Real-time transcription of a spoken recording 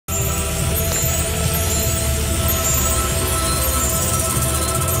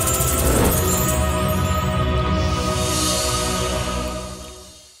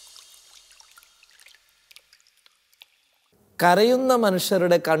കരയുന്ന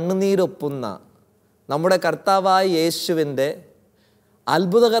മനുഷ്യരുടെ കണ്ണുനീരൊപ്പുന്ന നമ്മുടെ കർത്താവായ യേശുവിൻ്റെ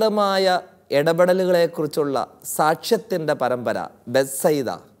അത്ഭുതകരമായ ഇടപെടലുകളെക്കുറിച്ചുള്ള സാക്ഷ്യത്തിൻ്റെ പരമ്പര ബെത്സൈദ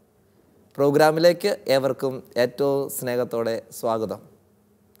പ്രോഗ്രാമിലേക്ക് ഏവർക്കും ഏറ്റവും സ്നേഹത്തോടെ സ്വാഗതം.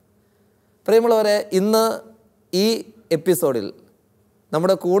 പ്രിയമുള്ളവരെ, ഇന്ന് ഈ എപ്പിസോഡിൽ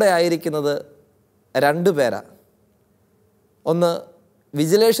നമ്മുടെ കൂടെ ആയിരിക്കുന്നത് രണ്ടു പേരാണ്. ഒന്ന്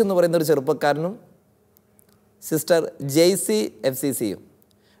വിജിലേഷ് എന്ന് പറയുന്നൊരു ചെറുപ്പക്കാരനും സിസ്റ്റർ ജെയ്സി FCCയും.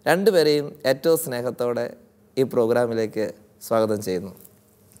 രണ്ടുപേരെയും ഏറ്റവും സ്നേഹത്തോടെ ഈ പ്രോഗ്രാമിലേക്ക് സ്വാഗതം ചെയ്യുന്നു.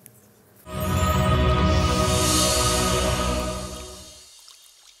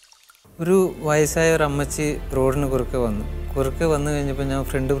 ഒരു വയസ്സായ ഒരു അമ്മച്ചി റോഡിന് കുറുക്കെ വന്നു കഴിഞ്ഞപ്പോൾ ഞാൻ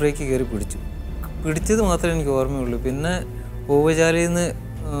ഫ്രണ്ട് ബ്രേക്ക് കയറി പിടിച്ചത് മാത്രമേ എനിക്ക് ഓർമ്മയുള്ളൂ. പിന്നെ ഓവുചാലിൽ നിന്ന്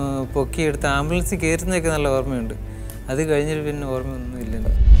പൊക്കിയെടുത്ത് ആംബുലൻസിൽ കയറുന്നതൊക്കെ നല്ല ഓർമ്മയുണ്ട്. അത് കഴിഞ്ഞിട്ട് പിന്നെ ഓർമ്മയൊന്നുമില്ല.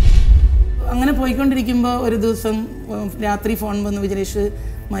 അങ്ങനെ പോയിക്കൊണ്ടിരിക്കുമ്പോൾ ഒരു ദിവസം രാത്രി ഫോൺ വന്ന് വിജിലേഷ്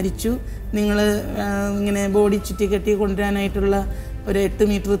മരിച്ചു, നിങ്ങൾ ഇങ്ങനെ ബോഡി ചുറ്റി കെട്ടി കൊണ്ടുവരാനായിട്ടുള്ള ഒരു 8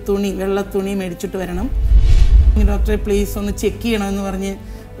 മീറ്റർ തുണി, വെള്ള തുണി മേടിച്ചിട്ട് വരണം, ഡോക്ടറെ പ്ലീസ് ഒന്ന് ചെക്ക് ചെയ്യണമെന്ന് പറഞ്ഞ്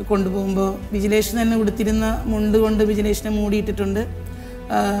കൊണ്ടുപോകുമ്പോൾ വിജിലേഷ് തന്നെ ഉടുത്തിരുന്ന മുണ്ട് കൊണ്ട് വിജിലേഷിനെ മൂടിയിട്ടിട്ടുണ്ട്.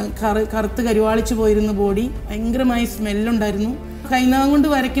 കറുത്ത് കരുവാളിച്ച് പോയിരുന്ന ബോഡി, ഭയങ്കരമായി സ്മെല്ലുണ്ടായിരുന്നു. കൈനാം കൊണ്ട്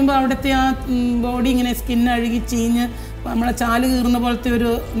വരയ്ക്കുമ്പോൾ അവിടുത്തെ ആ ബോഡി ഇങ്ങനെ സ്കിൻ അഴുകി ചീഞ്ഞ് നമ്മളെ ചാല് കീറുന്ന പോലത്തെ ഒരു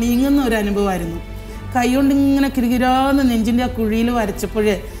നീങ്ങുന്ന ഒരു അനുഭവമായിരുന്നു. കൈകൊണ്ട് ഇങ്ങനെ കിരുകിരാന്ന് നെഞ്ചിൻ്റെ ആ കുഴിയിൽ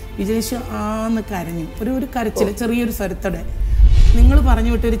വരച്ചപ്പോഴേ വിജയിച്ച് ആന്ന് കരഞ്ഞു. ഒരു കരച്ചിൽ, ചെറിയൊരു സ്വരത്തോടെ. നിങ്ങൾ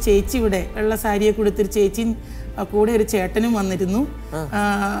പറഞ്ഞു വിട്ടൊരു ചേച്ചി ഇവിടെ വെള്ള സാരിയെ കൊടുത്തൊരു ചേച്ചിയും കൂടെ ഒരു ചേട്ടനും വന്നിരുന്നു.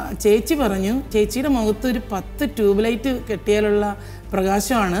 ചേച്ചി പറഞ്ഞു, ചേച്ചിയുടെ മുഖത്ത് ഒരു 10 ട്യൂബ് ലൈറ്റ് കെട്ടിയാലുള്ള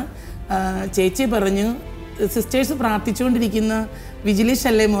പ്രകാശമാണ്. ചേച്ചി പറഞ്ഞു, സിസ്റ്റേഴ്സ് പ്രാർത്ഥിച്ചുകൊണ്ടിരിക്കുന്ന വിജിലേഷ്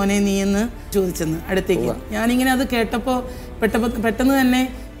അല്ലേ മോനെ നീ എന്ന് ചോദിച്ചെന്ന് അടുത്തേക്ക്. ഞാനിങ്ങനെ അത് കേട്ടപ്പോൾ പെട്ടെന്ന് തന്നെ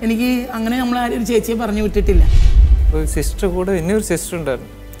എനിക്ക് അങ്ങനെ നമ്മൾ ആരും ഒരു ചേച്ചിയെ പറഞ്ഞു വിട്ടിട്ടില്ല. ഒരു സിസ്റ്റർ കൂടെ, ഇനിയൊരു സിസ്റ്റർ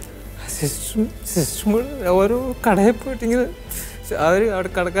ഉണ്ടായിരുന്നു. സിസ്റ്റർ ഓരോ കടയിൽ പോയിട്ട് ഇങ്ങനെ അവർ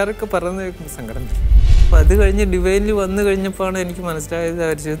കടക്കാരൊക്കെ പറഞ്ഞു കേൾക്കുമ്പോൾ സങ്കടം വരും. അപ്പം അത് കഴിഞ്ഞ് ഡിവൈനിൽ വന്നു കഴിഞ്ഞപ്പോഴാണ് എനിക്ക് മനസ്സിലായത്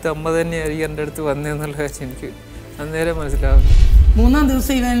അവർ ജീവിതത്തിൽ അമ്മ തന്നെയായിരിക്കും എൻ്റെ അടുത്ത് വന്നതെന്നുള്ള കാര്യം എനിക്ക് അന്നേരം മനസ്സിലാവുന്നു. 3-ാം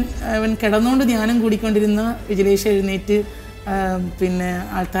ദിവസം ഇവൻ കിടന്നുകൊണ്ട് ധ്യാനം കൂടിക്കൊണ്ടിരുന്ന വിജിലേഷ് എഴുന്നേറ്റ് പിന്നെ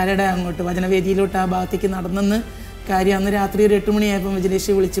ആൾക്കാരുടെ അങ്ങോട്ട് വചനവേദിയിലോട്ട് ആ ഭാഗത്തേക്ക് നടന്നെന്ന് കാര്യം അന്ന് രാത്രി ഒരു 8 മണിയായപ്പോൾ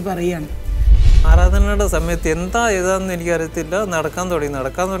വിജിലേഷ് വിളിച്ച് പറയുകയാണ്. ആരാധനയുടെ സമയത്ത് ഏതാണെന്ന് എനിക്കറിയത്തില്ല. നടക്കാൻ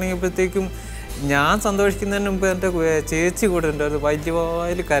തുടങ്ങിയപ്പോഴത്തേക്കും ഞാൻ സന്തോഷിക്കുന്നതിന് മുമ്പ് എൻ്റെ ചേച്ചി കൂടെ ഉണ്ടായിരുന്നു.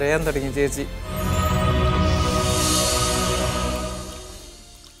 വലിയ കരയാൻ തുടങ്ങി ചേച്ചി.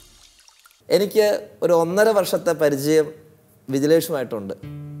 എനിക്ക് ഒരു 1.5 വർഷത്തെ പരിചയം വിജിലേഷുമായിട്ടുണ്ട്.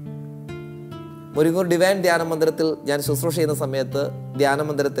 മുരിങ്ങൂർ ഡിവൈൻ ധ്യാന മന്ദിരത്തിൽ ഞാൻ ശുശ്രൂഷ ചെയ്യുന്ന സമയത്ത് ധ്യാന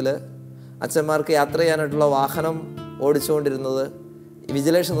മന്ദിരത്തിൽ അച്ഛന്മാർക്ക് യാത്ര ചെയ്യാനായിട്ടുള്ള വാഹനം ഓടിച്ചുകൊണ്ടിരുന്നത്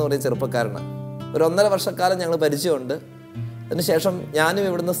വിജിലേഷ് എന്ന് പറയുന്ന ചെറുപ്പക്കാരനാണ്. ഒരു 1.5 വർഷക്കാലം ഞങ്ങൾ പരിചയമുണ്ട്. അതിനുശേഷം ഞാനും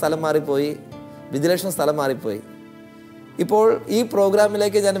ഇവിടുന്ന് സ്ഥലം മാറിപ്പോയി, വിജിലേഷിന് സ്ഥലം മാറിപ്പോയി. ഇപ്പോൾ ഈ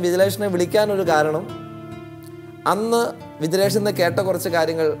പ്രോഗ്രാമിലേക്ക് ഞാൻ വിജിലേഷിനെ വിളിക്കാനൊരു കാരണം, അന്ന് വിജിലേഷിൽ നിന്ന് കേട്ട കുറച്ച്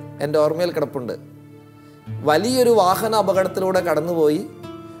കാര്യങ്ങൾ എൻ്റെ ഓർമ്മയിൽ കിടപ്പുണ്ട്. വലിയൊരു വാഹന അപകടത്തിലൂടെ കടന്നുപോയി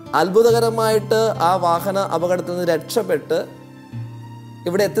അത്ഭുതകരമായിട്ട് ആ വാഹന അപകടത്തിൽ നിന്ന് രക്ഷപ്പെട്ട്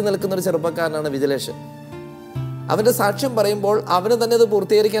ഇവിടെ എത്തി നിൽക്കുന്നൊരു ചെറുപ്പക്കാരനാണ് വിജിലേഷ്. അവൻ്റെ സാക്ഷ്യം പറയുമ്പോൾ അവന് തന്നെ അത്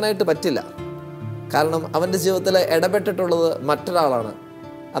പൂർത്തീകരിക്കാനായിട്ട് പറ്റില്ല. കാരണം അവൻ്റെ ജീവിതത്തിൽ ഇടപെട്ടിട്ടുള്ളത് മറ്റൊരാളാണ്.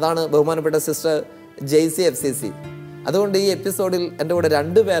 അതാണ് ബഹുമാനപ്പെട്ട സിസ്റ്റർ ജെയ്സി FCC. അതുകൊണ്ട് ഈ എപ്പിസോഡിൽ എൻ്റെ കൂടെ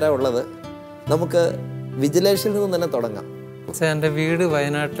 2 പേരാണ് ഉള്ളത്. നമുക്ക് വിജിലേഷിൽ നിന്ന് തന്നെ തുടങ്ങാം. എൻ്റെ വീട്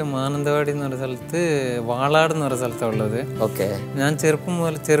വയനാട്ടിൽ മാനന്തവാടി എന്ന് പറഞ്ഞ സ്ഥലത്ത്, വാളാട് എന്ന് പറഞ്ഞ സ്ഥലത്താണ് ഉള്ളത്. ഓക്കെ. ഞാൻ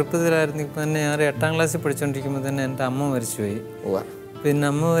ചെറുപ്പത്തിലായിരുന്നു. ഇപ്പം തന്നെ ഞാൻ 8ാം ക്ലാസ്സിൽ പഠിച്ചുകൊണ്ടിരിക്കുമ്പോൾ തന്നെ എൻ്റെ അമ്മ മരിച്ചുപോയി. പിന്നെ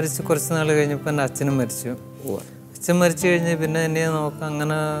അമ്മ മരിച്ച് കുറച്ച് നാൾ കഴിഞ്ഞപ്പോൾ എൻ്റെ അച്ഛനും മരിച്ചു. അച്ഛൻ മരിച്ചു കഴിഞ്ഞ് പിന്നെ എന്നെ നോക്കാം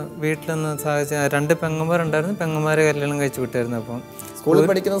അങ്ങനെ വീട്ടിലൊന്നും സാധിച്ച 2 പെങ്ങന്മാരുണ്ടായിരുന്നു. പെങ്ങന്മാരെ കല്യാണം കഴിച്ചു വിട്ടായിരുന്നു. അപ്പം സ്കൂളിൽ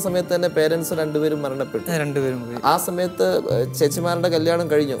പഠിക്കുന്ന സമയത്ത് തന്നെ പേരൻസ് 2 പേരും മരണപ്പെട്ടു. 2 പേരും പോയി. ആ സമയത്ത് ചേച്ചിമാരുടെ കല്യാണം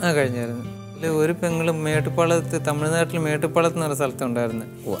കഴിഞ്ഞായിരുന്നു. ഒരു പെങ്ങളും തമിഴ്നാട്ടിൽ മേട്ടുപ്പാളത്ത് എന്ന് പറഞ്ഞ സ്ഥലത്തുണ്ടായിരുന്നു.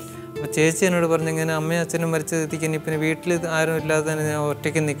 അപ്പോൾ ചേച്ചി എന്നോട് പറഞ്ഞു, ഇങ്ങനെ അമ്മയും അച്ഛനും മരിച്ചതെത്തിക്ക് ഇനി പിന്നെ വീട്ടിൽ ആരും ഇല്ലാതെ തന്നെ ഞാൻ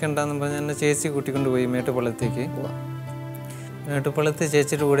ഒറ്റയ്ക്ക് നിൽക്കണ്ടെന്ന് പറഞ്ഞ് എന്നെ ചേച്ചി കൂട്ടിക്കൊണ്ട് പോയി മേട്ടുപ്പാളത്തേക്ക്. മേട്ടുപ്പാളത്ത്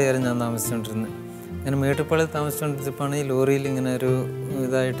ചേച്ചിയുടെ കൂടെയായിരുന്നു ഞാൻ താമസിച്ചുകൊണ്ടിരുന്നത്. ഇങ്ങനെ മേട്ടുപ്പാളത്ത് താമസിച്ചുകൊണ്ടിരുന്നപ്പോഴാണ് ഈ ലോറിയിൽ ഇങ്ങനെ ഒരു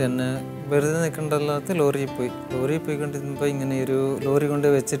ഇതായിട്ട് എന്നെ വെറുതെ നിൽക്കേണ്ടല്ലാത്ത ലോറിയിൽ പോയിക്കൊണ്ടിരുന്നപ്പോൾ ഇങ്ങനെ ഒരു ലോറി കൊണ്ട്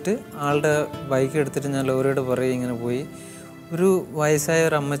വെച്ചിട്ട് ആളുടെ ബൈക്ക് എടുത്തിട്ട് ഞാൻ ലോറിയുടെ പുറകെ ഇങ്ങനെ പോയി. ഒരു വയസ്സായ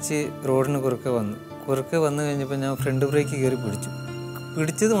ഒരു അമ്മച്ചി റോഡിന് കുറുക്കെ വന്നു കഴിഞ്ഞപ്പോൾ ഞാൻ ഫ്രണ്ട് ബ്രേക്ക് കയറി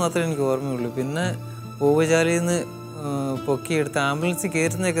പിടിച്ചത് മാത്രമേ എനിക്ക് ഓർമ്മയുള്ളൂ. പിന്നെ ഓവുചാലിൽ നിന്ന് പൊക്കിയെടുത്ത് ആംബുലൻസിൽ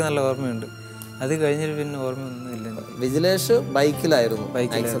കയറുന്നതൊക്കെ നല്ല ഓർമ്മയുണ്ട്. അത് കഴിഞ്ഞിട്ട് പിന്നെ ഓർമ്മയൊന്നുമില്ല. വിജിലേഷ് ബൈക്കിലായിരുന്നു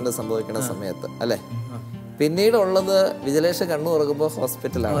ആക്സിഡന്റ് സംഭവിക്കുന്ന സമയത്ത് അല്ലേ? പിന്നീടുള്ളത് വിജിലേഷ് കണ്ണു തുറക്കുമ്പോൾ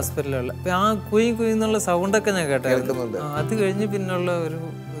ഹോസ്പിറ്റലാണ്. ആ കുയിന്നുള്ള സൗണ്ടൊക്കെ ഞാൻ കേൾക്കുന്നുണ്ട്. അത് കഴിഞ്ഞ് പിന്നുള്ള ഒരു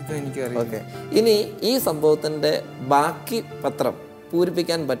ഇത് എനിക്കറിയാം. ഓക്കെ, ഇനി ഈ സംഭവത്തിൻ്റെ ബാക്കി പത്രം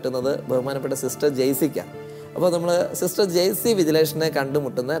പൂരിപ്പിക്കാൻ പറ്റുന്നത് ബഹുമാനപ്പെട്ട സിസ്റ്റർ ജെയ്സിക്കാണ്. അപ്പോൾ നമ്മൾ സിസ്റ്റർ ജെയ്സി വിജിലേഷനെ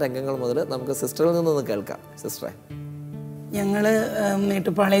കണ്ടുമുട്ടുന്ന രംഗങ്ങൾ മുതൽ നമുക്ക് സിസ്റ്ററിൽ നിന്നൊന്ന് കേൾക്കാം. സിസ്റ്ററെ, ഞങ്ങൾ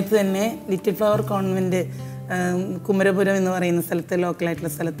മേട്ടുപ്പാളയത്ത് തന്നെ ലിറ്റിൽ ഫ്ലവർ കോൺവെൻറ്റ് കുമരപുരം എന്ന് പറയുന്ന സ്ഥലത്ത്, ലോക്കലായിട്ടുള്ള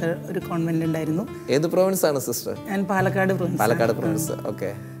സ്ഥലത്ത് ഒരു കോൺവെന്റ് ഉണ്ടായിരുന്നു. ഏത് പ്രൊവിൻസ് ആണ് സിസ്റ്റർ? ഞാൻ പാലക്കാട് പ്രൊവിൻസ്. ഓക്കെ.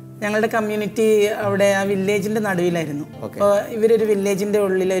 ഞങ്ങളുടെ കമ്മ്യൂണിറ്റി അവിടെ ആ വില്ലേജിന്റെ നടുവിലായിരുന്നു. അപ്പോൾ ഇവരൊരു വില്ലേജിന്റെ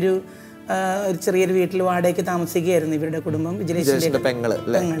ഉള്ളിലൊരു ചെറിയൊരു വീട്ടിൽ വാടകയ്ക്ക് താമസിക്കുകയായിരുന്നു ഇവരുടെ കുടുംബം. വിജിലേഷിന്റെ പെങ്ങള്.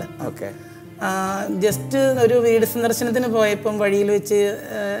 ജസ്റ്റ് ഒരു വീട് സന്ദർശനത്തിന് പോയപ്പം വഴിയിൽ വെച്ച്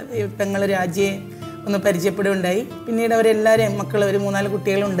പെങ്ങള് രാജ്യയെ ഒന്ന് പരിചയപ്പെടുകയുണ്ടായി. പിന്നീട് അവരെല്ലാവരെയും മക്കൾ, ഒരു 3-4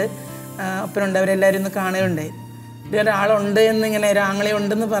 കുട്ടികളുണ്ട്, അപ്പനുണ്ട്, അവരെല്ലാവരും ഒന്ന് കാണുകയുണ്ടായി. ഒരാളുണ്ട് എന്നിങ്ങനെ, ഒരാങ്ങളെ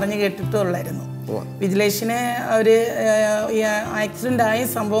ഉണ്ടെന്ന് പറഞ്ഞ് കേട്ടിട്ടുള്ളായിരുന്നു. വിജിലേഷിനെ അവർ ആക്സിഡൻ്റ് ആയ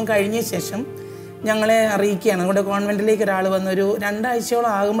സംഭവം കഴിഞ്ഞ ശേഷം ഞങ്ങളെ അറിയിക്കുകയാണ്. അവിടെ കോൺവെൻറ്റിലേക്ക് ഒരാൾ വന്ന് ഒരു 2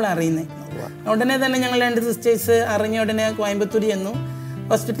 ആഴ്ചയോളം ആകുമ്പോൾ അറിയുന്നത്. ഉടനെ തന്നെ ഞങ്ങൾ 2 സിസ്റ്റേഴ്സ് അറിഞ്ഞ ഉടനെ കോയമ്പത്തൂർ ചെന്നു.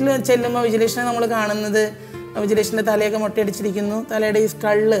 ഹോസ്പിറ്റലിൽ ചെല്ലുമ്പോൾ വിജിലേഷിനെ നമ്മൾ കാണുന്നത്, വിജിലേഷിൻ്റെ തലയൊക്കെ മുട്ടയടിച്ചിരിക്കുന്നു. തലയുടെ ഈ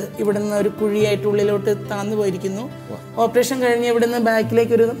സ്കള്ള് ഇവിടുന്ന് ഒരു കുഴിയായിട്ട് ഉള്ളിലോട്ട് താന്നു പോയിരിക്കുന്നു. ഓപ്പറേഷൻ കഴിഞ്ഞ് ഇവിടുന്ന്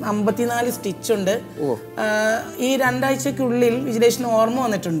ബാക്കിലേക്ക് ഒരു 54 സ്റ്റിച്ചുണ്ട്. ഈ 2 ആഴ്ചക്കുള്ളിൽ വിജിലേഷിന് ഓർമ്മ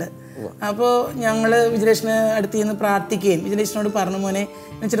വന്നിട്ടുണ്ട്. അപ്പോൾ ഞങ്ങൾ വിജിലേഷിന് അടുത്ത് നിന്ന് പ്രാർത്ഥിക്കുകയും വിജിലേഷിനോട് പറഞ്ഞു, മോനെ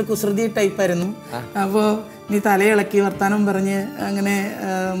ഇച്ചിരി കുസൃതി ടൈപ്പായിരുന്നു, അപ്പോൾ നീ തലയിളക്കി വർത്താനം പറഞ്ഞ് അങ്ങനെ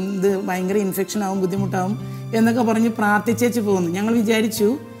ഇത് ഭയങ്കര ഇൻഫെക്ഷൻ ആവും, ബുദ്ധിമുട്ടാവും എന്നൊക്കെ പറഞ്ഞ് പ്രാർത്ഥിച്ചേച്ച് പോകുന്നു. ഞങ്ങൾ വിചാരിച്ചു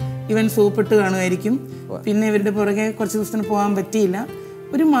ഇവൻ സൂപ്പിട്ട് കാണുമായിരിക്കും. പിന്നെ ഇവരുടെ പുറകെ കുറച്ച് ദിവസത്തിന് പോകാൻ പറ്റിയില്ല.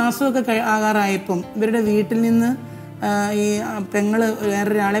 ഒരു മാസമൊക്കെ ആകാറായപ്പം ഇവരുടെ വീട്ടിൽ നിന്ന് ഈ പെങ്ങള്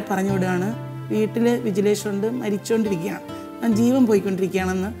വേറൊരാളെ പറഞ്ഞു വിടുകയാണ്, വീട്ടിൽ വിജിലേഷ് ഉണ്ട്, മരിച്ചുകൊണ്ടിരിക്കുകയാണ്, ജീവൻ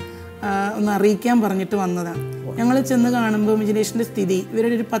പോയിക്കൊണ്ടിരിക്കുകയാണെന്ന് ഒന്ന് അറിയിക്കാൻ പറഞ്ഞിട്ട് വന്നതാണ്. ഞങ്ങൾ ചെന്ന് കാണുമ്പോൾ വിജിലേഷിൻ്റെ സ്ഥിതി,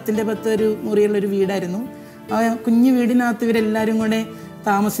 ഇവരുടെ ഒരു 10-10 ഒരു മുറിയുള്ളൊരു വീടായിരുന്നു. ആ കുഞ്ഞു വീടിനകത്ത് ഇവരെല്ലാവരും കൂടെ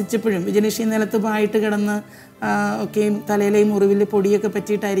താമസിച്ചപ്പോഴും വിജിലേഷ് നിലത്ത് പായിട്ട് കിടന്ന് ഒക്കെയും തലയിലെയും മുറിവിൽ പൊടിയൊക്കെ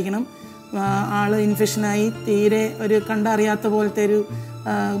പറ്റിയിട്ടായിരിക്കണം ആൾ ഇൻഫെക്ഷനായി തീരെ ഒരു കണ്ടറിയാത്ത പോലത്തെ ഒരു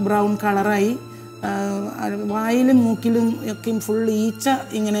ബ്രൗൺ കളറായി, വായിലും മൂക്കിലും ഒക്കെയും ഫുൾ ഈച്ച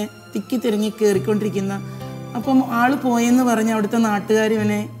ഇങ്ങനെ തിക്കി തിരങ്ങി കയറിക്കൊണ്ടിരിക്കുന്ന. അപ്പം ആൾ പോയെന്ന് പറഞ്ഞ് അവിടുത്തെ നാട്ടുകാർ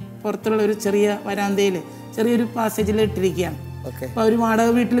ഇവനെ പുറത്തുള്ള ഒരു ചെറിയ വരാന്തയിൽ ചെറിയൊരു പാസേജിൽ ഇട്ടിരിക്കുകയാണ്. അപ്പോൾ അവർ വാടക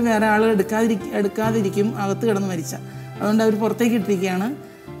വീട്ടിൽ വേറെ ആൾ എടുക്കാതിരിക്കും, അകത്ത് കിടന്ന് മരിച്ച, അതുകൊണ്ട് അവർ പുറത്തേക്ക് ഇട്ടിരിക്കുകയാണ്.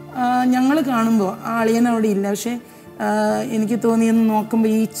 ഞങ്ങൾ കാണുമ്പോൾ ആളിയൻ അവിടെ ഇല്ല. പക്ഷേ എനിക്ക് തോന്നിയെന്ന് നോക്കുമ്പോൾ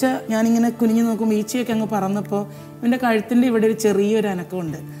ഈച്ച, ഞാനിങ്ങനെ കുനിഞ്ഞ് നോക്കുമ്പോൾ ഈച്ചയൊക്കെ അങ്ങ് പറന്നപ്പോൾ ഇവൻ്റെ കഴുത്തിൻ്റെ ഇവിടെ ഒരു ചെറിയൊരു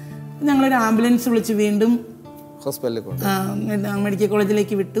അനക്കമുണ്ട്. ഞങ്ങളൊരു ആംബുലൻസ് വിളിച്ച് വീണ്ടും മെഡിക്കൽ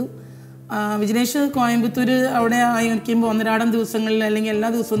കോളേജിലേക്ക് വിട്ടു. വിജിലേഷ് കോയമ്പത്തൂർ അവിടെ ആയിരിക്കുമ്പോൾ 1-2 ദിവസങ്ങളിൽ അല്ലെങ്കിൽ എല്ലാ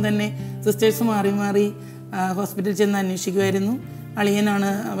ദിവസവും തന്നെ സിസ്റ്റേഴ്സ് മാറി മാറി ഹോസ്പിറ്റലിൽ ചെന്ന് അന്വേഷിക്കുമായിരുന്നു. അളിയനാണ്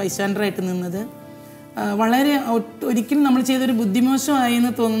വൈസ്റ്റാൻഡറായിട്ട് നിന്നത്. വളരെ ഒരിക്കലും നമ്മൾ ചെയ്തൊരു ബുദ്ധിമോശമായി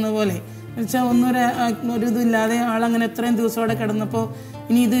എന്ന് തോന്നുന്ന പോലെ, എന്നുവെച്ചാൽ ഒരു ഇതില്ലാതെ ആളങ്ങനെ എത്രയും ദിവസം അവിടെ കിടന്നപ്പോൾ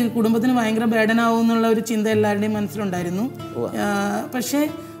ഇനി ഇത് കുടുംബത്തിന് ഭയങ്കര ബേഡനാവും എന്നുള്ള ഒരു ചിന്ത എല്ലാവരുടെയും മനസ്സിലുണ്ടായിരുന്നു. പക്ഷേ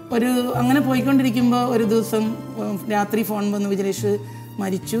അങ്ങനെ പോയിക്കൊണ്ടിരിക്കുമ്പോൾ ഒരു ദിവസം രാത്രി ഫോൺ വന്നു, വിജിലേഷ്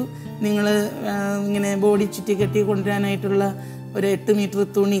മരിച്ചു, നിങ്ങൾ ഇങ്ങനെ ബോഡി ചുറ്റി കെട്ടി കൊണ്ടുവരാനായിട്ടുള്ള ഒരു 8 മീറ്റർ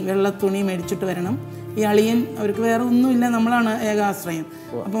തുണി, വെള്ള തുണി മേടിച്ചിട്ട് വരണം. ഈ അളിയൻ, അവർക്ക് വേറെ ഒന്നുമില്ല, നമ്മളാണ് ഏകാശ്രയം.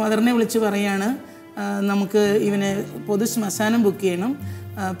 അപ്പം മദറിനെ വിളിച്ച് പറയാണ്, നമുക്ക് ഇവനെ പൊതു ശ്മശാനം ബുക്ക് ചെയ്യണം,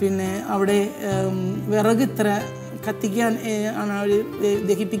 പിന്നെ അവിടെ വിറക് ഇത്ര കത്തിക്കാൻ ആണ് അവർ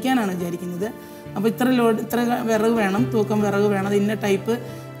ദഹിപ്പിക്കാനാണ് വിചാരിക്കുന്നത്. അപ്പോൾ ഇത്ര വിറക് വേണം, തൂക്കം വിറക് വേണം, അത് ഇന്ന ടൈപ്പ്,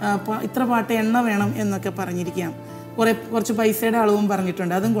 ഇത്ര പാട്ട് എണ്ണ വേണം എന്നൊക്കെ പറഞ്ഞിരിക്കാം. കുറച്ച് പൈസയുടെ അളവും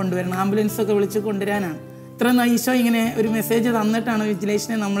പറഞ്ഞിട്ടുണ്ട്, അതും കൊണ്ടുവരണം, ആംബുലൻസൊക്കെ വിളിച്ച് കൊണ്ടുവരാനാണ്. ഇത്ര ഈശോ ഇങ്ങനെ ഒരു മെസ്സേജ് തന്നിട്ടാണ്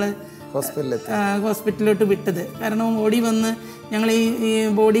വിജിലേഷിനെ നമ്മൾ ഹോസ്പിറ്റലിലോട്ട് വിട്ടത്. കാരണം ഓടി വന്ന് ഞങ്ങൾ ഈ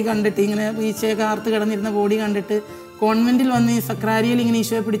ബോഡി കണ്ടിട്ട്, ഇങ്ങനെ ഈശോയൊക്കെ ആർത്ത് കിടന്നിരുന്ന ബോഡി കണ്ടിട്ട് കോൺവെൻറ്റിൽ വന്ന് ഈ സക്രാരിയിൽ ഇങ്ങനെ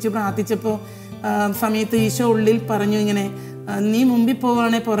ഈശോയെ പിടിച്ച് പ്രാർത്ഥിച്ചപ്പോൾ സമയത്ത് ഈശോ ഉള്ളിൽ പറഞ്ഞു, ഇങ്ങനെ നീ മുമ്പിൽ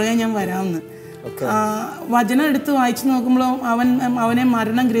പോവുകയാണെങ്കിൽ പുറകെ ഞാൻ വരാമെന്ന്. വചനം എടുത്ത് വായിച്ചു നോക്കുമ്പോൾ അവനെ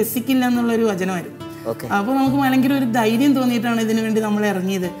മരണം ഗ്രസിക്കില്ല എന്നുള്ളൊരു വചനമായിരുന്നു. അപ്പോൾ നമുക്ക് ഭയങ്കര ഒരു ധൈര്യം തോന്നിയിട്ടാണ് ഇതിനു വേണ്ടി നമ്മൾ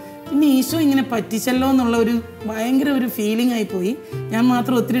ഇറങ്ങിയത്. പിന്നെ ഈശോ ഇങ്ങനെ പറ്റിച്ചല്ലോ എന്നുള്ള ഒരു ഭയങ്കര ഒരു ഫീലിംഗ് ആയിപ്പോയി. ഞാൻ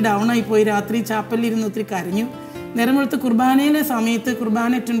മാത്രം ഒത്തിരി ഡൗൺ ആയിപ്പോയി. രാത്രി ചാപ്പലിരുന്ന് ഒത്തിരി കരഞ്ഞു. നേരം വെളുത്ത് കുർബാനയിലെ സമയത്ത്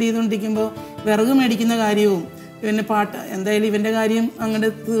കുർബാന അറ്റൻഡ് ചെയ്തുകൊണ്ടിരിക്കുമ്പോൾ വിറക് മേടിക്കുന്ന കാര്യവും ഇവൻ്റെ പാട്ട്, എന്തായാലും ഇവൻ്റെ കാര്യം അങ്ങോട്ട്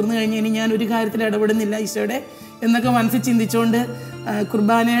തീർന്നു കഴിഞ്ഞ് ഇനി ഞാൻ ഒരു കാര്യത്തിൽ ഇടപെടുന്നില്ല ഈശോയുടെ എന്നൊക്കെ മനസ്സിൽ ചിന്തിച്ചുകൊണ്ട്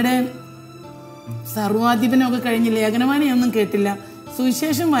കുർബാനയുടെ സർവാധിപനമൊക്കെ കഴിഞ്ഞ് ലേഖനവാനയൊന്നും കേട്ടില്ല.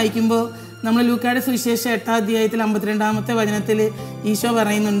 സുവിശേഷം വായിക്കുമ്പോൾ നമ്മൾ ലൂക്കായുടെ സുവിശേഷം 8-ാം അധ്യായത്തിൽ 52-ാമത്തെ വചനത്തിൽ ഈശോ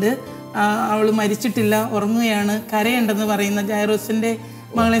പറയുന്നുണ്ട്, അവൾ മരിച്ചിട്ടില്ല, ഉറങ്ങുകയാണ്, കരയുണ്ടെന്ന് പറയുന്ന ജൈറോസിൻ്റെ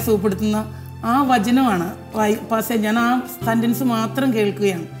മകളെ സുഖപ്പെടുത്തുന്ന ആ വചനമാണ് പാസേജ്. ഞാൻ ആ സെൻറ്റൻസ് മാത്രം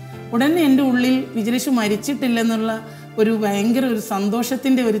കേൾക്കുകയാണ്. ഉടനെ എൻ്റെ ഉള്ളിൽ വിജിലേഷ് മരിച്ചിട്ടില്ലെന്നുള്ള ഒരു ഭയങ്കര ഒരു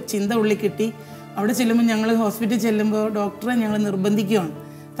സന്തോഷത്തിൻ്റെ ഒരു ചിന്ത ഉള്ളിൽ കിട്ടി. അവിടെ ചെല്ലുമ്പോൾ ഞങ്ങൾ ഹോസ്പിറ്റലിൽ ചെല്ലുമ്പോൾ ഡോക്ടറെ ഞങ്ങൾ നിർബന്ധിക്കുകയാണ്.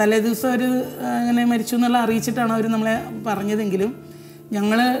 തലേ ദിവസം ഒരു അങ്ങനെ മരിച്ചു എന്നുള്ള അറിയിച്ചിട്ടാണ് അവർ നമ്മളെ പറഞ്ഞതെങ്കിലും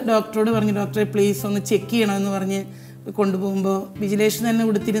ഞങ്ങൾ ഡോക്ടറോട് പറഞ്ഞു, ഡോക്ടറെ പ്ലീസ് ഒന്ന് ചെക്ക് ചെയ്യണമെന്ന് പറഞ്ഞ് കൊണ്ടുപോകുമ്പോൾ വിജിലേഷ് തന്നെ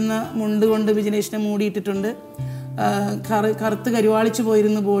ഉടുത്തിരുന്ന മുണ്ട് കൊണ്ട് വിജിലേഷിനെ മൂടിയിട്ടിട്ടുണ്ട്. കറുത്ത് കരുവാളിച്ചു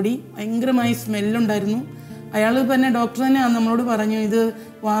പോയിരുന്ന ബോഡി, ഭയങ്കരമായി സ്മെല്ലുണ്ടായിരുന്നു. അയാൾ തന്നെ ഡോക്ടർ തന്നെ നമ്മളോട് പറഞ്ഞു, ഇത്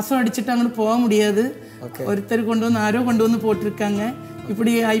വാസം അടിച്ചിട്ട് അങ്ങോട്ട് പോകാൻ മുടിയാത്, ഒരുത്തർ കൊണ്ടുവന്ന് ആരോ കൊണ്ടുവന്ന് പോട്ടിരിക്കാങ്ങ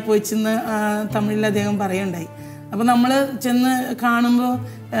ഇപ്പടി ആയി പോയിച്ചെന്ന് തമിഴിൽ അദ്ദേഹം പറയുണ്ടായി. അപ്പോൾ നമ്മൾ ചെന്ന് കാണുമ്പോൾ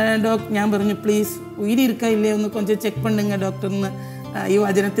ഞാൻ പറഞ്ഞു, പ്ലീസ് ഉയിരിക്ക ഇല്ലേ ഒന്ന് കൊഞ്ചം ചെക്ക് പണ്ടുങ്ങ ഡോക്ടറിന്. ഈ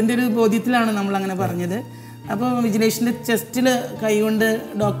വചനത്തിൻ്റെ ഒരു ബോധ്യത്തിലാണ് നമ്മളങ്ങനെ പറഞ്ഞത്. അപ്പോൾ വിജിലേഷിൻ്റെ ചെസ്റ്റിൽ കൈകൊണ്ട്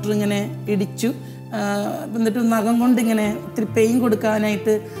ഡോക്ടർ ഇങ്ങനെ ഇടിച്ചു. എന്നിട്ട് നഖം കൊണ്ട് ഇങ്ങനെ ഇത്തിരി പെയിൻ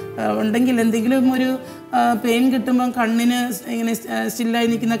കൊടുക്കാനായിട്ട് ഉണ്ടെങ്കിൽ എന്തെങ്കിലും ഒരു പെയിൻ കിട്ടുമ്പം കണ്ണിന് ഇങ്ങനെ സ്റ്റില്ലായി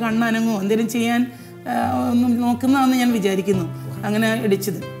നിൽക്കുന്ന കണ്ണനങ്ങോ എന്തെങ്കിലും ചെയ്യാൻ ഒന്നും നോക്കുന്നതാണെന്ന് ഞാൻ വിചാരിക്കുന്നു. അങ്ങനെ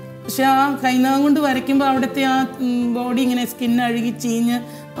ഇടിച്ചത്. പക്ഷെ ആ കൈനകം കൊണ്ട് വരയ്ക്കുമ്പോൾ അവിടുത്തെ ആ ബോഡി ഇങ്ങനെ സ്കിന്ന് അഴുകി ചീഞ്ഞ്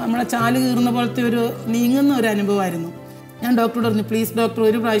നമ്മളെ ചാല് കീറുന്ന പോലത്തെ ഒരു നീങ്ങുന്ന ഒരു അനുഭവമായിരുന്നു. ഞാൻ ഡോക്ടറോട് പറഞ്ഞു, പ്ലീസ് ഡോക്ടർ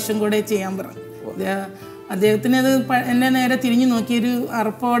ഒരു പ്രാവശ്യം കൂടെ ചെയ്യാൻ പറഞ്ഞു. അദ്ദേഹത്തിന് അത് എന്നെ നേരെ തിരിഞ്ഞു നോക്കിയൊരു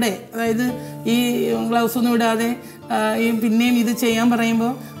അറപ്പോടെ, അതായത് ഈ ഗ്ലൗസ് ഒന്നും ഇടാതെ ഈ പിന്നെയും ഇത് ചെയ്യാൻ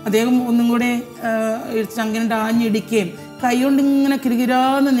പറയുമ്പോൾ അദ്ദേഹം ഒന്നും കൂടെ ചങ്ങനെ ആഞ്ഞിടിക്കുകയും കൈ കൊണ്ട് ഇങ്ങനെ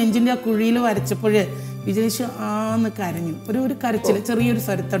കിരുകിരാന്ന് നെഞ്ചിൻ്റെ ആ കുഴിയിൽ വരച്ചപ്പോൾ വിജയിച്ച് ആന്ന് കരഞ്ഞു. ഒരു കരച്ചിൽ ചെറിയൊരു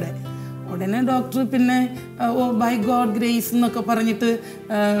സ്വരത്തോടെ. ഉടനെ ഡോക്ടർ പിന്നെ ബൈ ഗോഡ് ഗ്രേസ് എന്നൊക്കെ പറഞ്ഞിട്ട്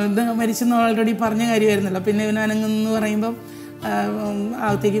ഇത് മരിച്ചെന്ന് ഓൾറെഡി പറഞ്ഞ കാര്യമായിരുന്നല്ലോ. പിന്നെ ഇവൻ അനങ്ങെന്ന് പറയുമ്പം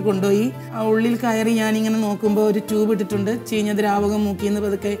അകത്തേക്ക് കൊണ്ടുപോയി. ആ ഉള്ളിൽ കയറി ഞാനിങ്ങനെ നോക്കുമ്പോൾ ഒരു ട്യൂബ് ഇട്ടിട്ടുണ്ട്. ചീഞ്ഞ ദ്രാവകം മൂക്കിന്ന്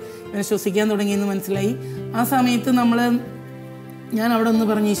പതുക്കെ ഇവനെ ശ്വസിക്കാൻ തുടങ്ങിയെന്ന് മനസ്സിലായി. ആ സമയത്ത് ഞാൻ അവിടെ ഒന്ന്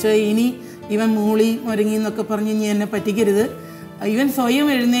പറഞ്ഞു, ഈശോ ഇനി ഇവൻ മൂളി മുരങ്ങി എന്നൊക്കെ പറഞ്ഞ് ഇനി എന്നെ പറ്റിക്കരുത്. ഇവൻ സ്വയം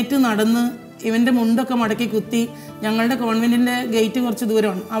എഴുന്നേറ്റ് നടന്ന് ഇവൻ്റെ മുണ്ടൊക്കെ മടക്കി കുത്തി ഞങ്ങളുടെ കോൺവെൻറ്റിൻ്റെ ഗേറ്റ് കുറച്ച്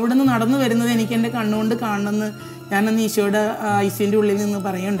ദൂരമാണ്. അവിടെ നിന്ന് നടന്നു വരുന്നത് എനിക്ക് എൻ്റെ കണ്ണുകൊണ്ട് കാണണമെന്ന് ഞാനന്ന് ഈശോയുടെ ഐസിൻ്റെ ഉള്ളിൽ നിന്ന്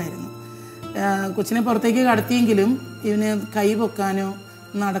പറയുണ്ടായിരുന്നു. കൊച്ചിനെ പുറത്തേക്ക് കടത്തിയെങ്കിലും ഇവന് കൈ പൊക്കാനോ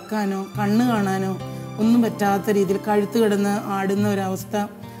നടക്കാനോ കണ്ണ് കാണാനോ ഒന്നും പറ്റാത്ത രീതിയിൽ കഴുത്ത് കിടന്ന് ആടുന്ന ഒരവസ്ഥ.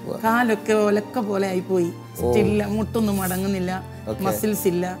 കാലൊക്കെ ഒലക്ക പോലെ ആയിപ്പോയി. സ്റ്റില്ല, മുട്ടൊന്നും മടങ്ങുന്നില്ല, മസിൽസ്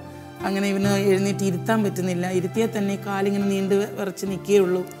ഇല്ല. അങ്ങനെ ഇവന് എഴുന്നേറ്റ് ഇരുത്താൻ പറ്റുന്നില്ല. ഇരുത്തിയാൽ തന്നെ കാലിങ്ങനെ നീണ്ട് വിറച്ച്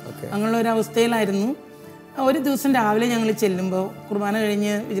നിൽക്കുകയുള്ളൂ. അങ്ങനെയുള്ള ഒരവസ്ഥയിലായിരുന്നു. ഒരു ദിവസം രാവിലെ ഞങ്ങൾ ചെല്ലുമ്പോൾ, കുർബാന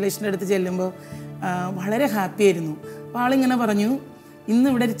കഴിഞ്ഞ് വിജിലേഷൻ്റെ അടുത്ത് ചെല്ലുമ്പോൾ വളരെ ഹാപ്പി ആയിരുന്നു. അപ്പോൾ ആളിങ്ങനെ പറഞ്ഞു, ഇന്ന്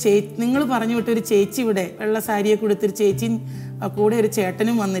ഇവിടെ ഒരു നിങ്ങൾ പറഞ്ഞു വിട്ട ഒരു ചേച്ചി, ഇവിടെ വെള്ള സാരിയൊക്കെ കൊടുത്തൊരു ചേച്ചിയും കൂടെ ഒരു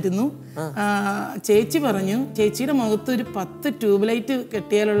ചേട്ടനും വന്നിരുന്നു. ചേച്ചി പറഞ്ഞു, ചേച്ചിയുടെ മുഖത്ത് ഒരു 10 ട്യൂബ് ലൈറ്റ്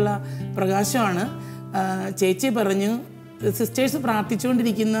കെട്ടിയാലുള്ള പ്രകാശമാണ്. ചേച്ചി പറഞ്ഞു, സിസ്റ്റേഴ്സ്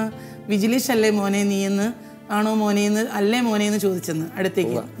പ്രാർത്ഥിച്ചുകൊണ്ടിരിക്കുന്ന വിജിലേഷ് അല്ലേ മോനെ നീയെന്ന്, ആണോ മോനെയെന്ന്, അല്ലേ മോനെയെന്ന് ചോദിച്ചെന്ന്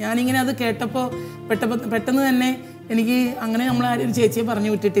അടുത്തേക്ക്. ഞാനിങ്ങനെ അത് കേട്ടപ്പോൾ പെട്ടെന്ന് തന്നെ എനിക്ക് അങ്ങനെ നമ്മൾ ആരും ഒരു ചേച്ചിയെ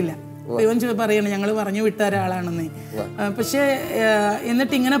പറഞ്ഞു വിട്ടിട്ടില്ല. ഇവൻ പറയണം ഞങ്ങൾ പറഞ്ഞു വിട്ട ഒരാളാണെന്നേ. പക്ഷേ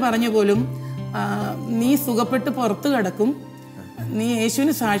എന്നിട്ട് ഇങ്ങനെ പറഞ്ഞു പോലും, നീ സുഖപ്പെട്ട് പുറത്ത് കിടക്കും, നീ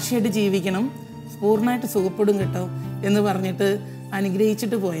യേശുവിന് സാക്ഷിയായിട്ട് ജീവിക്കണം, പൂർണ്ണമായിട്ട് സുഖപ്പെടും കേട്ടോ എന്ന് പറഞ്ഞിട്ട്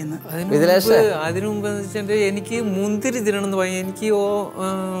അനുഗ്രഹിച്ചിട്ട് പോയെന്ന്. അതിനു മുമ്പ് എനിക്ക് മുന്തിരി തിന്നണമെന്ന് പറയും. എനിക്ക്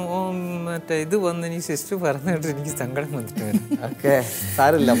മറ്റേ ഇത് വന്ന് എനിക്ക് സിസ്റ്റർ പറഞ്ഞിട്ട് എനിക്ക് സങ്കടം വന്നിട്ട്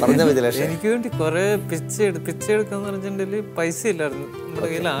എനിക്ക് വേണ്ടി കുറെ പിച്ചെടുക്കാന്ന് പറഞ്ഞിട്ടുണ്ടെങ്കിൽ പൈസ ഇല്ലായിരുന്നു. നമ്മുടെ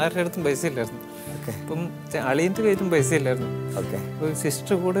കയ്യിൽ ആരുടെ അടുത്തും പൈസ ഇല്ലായിരുന്നു. അപ്പം അളിയൻ്റെ കയ്യിലും പൈസ ഇല്ലായിരുന്നു. ഒരു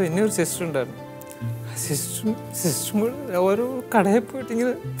സിസ്റ്റർ കൂടെ, പിന്നെ ഒരു സിസ്റ്റർ ഉണ്ടായിരുന്നു. സിസ്റ്റർ ഓരോ കടയിൽ പോയിട്ട്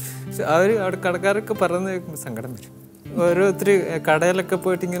ഇങ്ങനെ അവർ കടക്കാരൊക്കെ പറഞ്ഞു കേൾക്കുമ്പോൾ സങ്കടം വരും. ഓരോരുത്തർ കടയിലൊക്കെ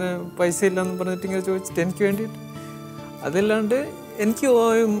പോയിട്ട് ഇങ്ങനെ പൈസ ഇല്ലയെന്ന് പറഞ്ഞിട്ട് ഇങ്ങനെ ചോദിച്ചിട്ട് എനിക്ക് വേണ്ടിയിട്ട്. അതല്ലാണ്ട് എനിക്ക്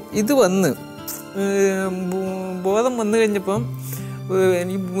ഇത് വന്ന് ബോധം വന്നു കഴിഞ്ഞപ്പം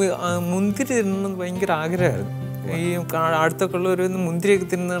എനിക്ക് മുന്തിരി തിന്നണമെന്ന് ഭയങ്കര ആഗ്രഹമായിരുന്നു. ഈ അടുത്തൊക്കെ ഉള്ളവർ മുന്തിരിയൊക്കെ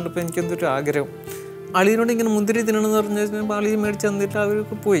തിന്നുന്ന കണ്ടപ്പോൾ എനിക്കെന്തൊരു ആഗ്രഹം. അളിയനോട് ഇങ്ങനെ മുന്തിരി തിന്നണമെന്ന് പറഞ്ഞു കഴിഞ്ഞപ്പോൾ അളിയൻ മേടിച്ച് തന്നിട്ട്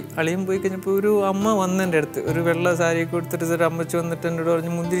അവരൊക്കെ പോയി. അളിയൻ പോയി കഴിഞ്ഞപ്പോൾ ഒരു അമ്മ വന്ന് എൻ്റെ അടുത്ത്, ഒരു വെള്ള സാരിയൊക്കെ എടുത്തിട്ട് ഒരു അമ്മച്ച് വന്നിട്ട് എന്നോട്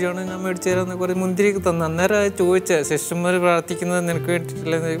പറഞ്ഞു, മുന്തിരിയാണ് ഞാൻ മേടിച്ച് തരാമെന്ന് കുറേ മുന്തിരിയൊക്കെ തന്നു. അന്നേരം ചോദിച്ചാൽ സിസ്റ്റർമാർ പ്രാർത്ഥിക്കുന്നത് നിനക്ക്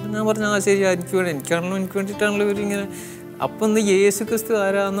വേണ്ടിയിട്ടില്ലെന്ന്. ഞാൻ പറഞ്ഞു, ആ ശരി, എനിക്ക് വേണ്ടി, എനിക്ക് വേണ്ടിയിട്ടാണല്ലോ ഇവരിങ്ങനെ. അപ്പം ഒന്ന് യേശു ക്രിസ്തു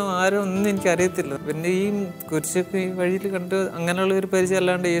ആരാന്നോ ആരോ ഒന്നും എനിക്കറിയത്തില്ല. പിന്നെ ഈ കുരിശൊക്കെ ഈ വഴിയിൽ കണ്ട് അങ്ങനെയുള്ള ഒരു പരിചയം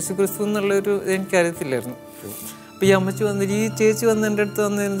അല്ലാണ്ട് യേശു ക്രിസ്തു എന്നുള്ളൊരു എനിക്കറിയത്തില്ലായിരുന്നു. അപ്പോൾ ഈ അമ്മച്ചി വന്നിട്ട്, ഈ ചേച്ചി വന്ന് എൻ്റെ അടുത്ത്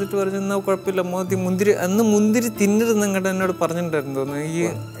വന്ന് എന്നിട്ട് പറഞ്ഞു, എന്നാൽ കുഴപ്പമില്ല മുന്തിരി അന്ന് മുന്തിരി തിന്നരുതെന്ന് ഇങ്ങോട്ട് എന്നോട് പറഞ്ഞിട്ടുണ്ടായിരുന്നു തോന്നുന്നു. ഈ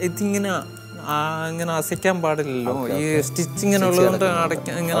ഇതിങ്ങനെ ഇങ്ങനെ അസയ്ക്കാൻ പാടില്ലല്ലോ, ഈ സ്റ്റിച്ച് ഇങ്ങനെ ഉള്ളതുകൊണ്ട്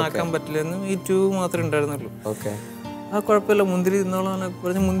ഇങ്ങനെ ആക്കാൻ പറ്റില്ലെന്ന്. ഈ ട്യൂബ് മാത്രമേ ഉണ്ടായിരുന്നുള്ളൂ. ആ കുഴപ്പമില്ല, മുന്തിരി തിന്നോളാം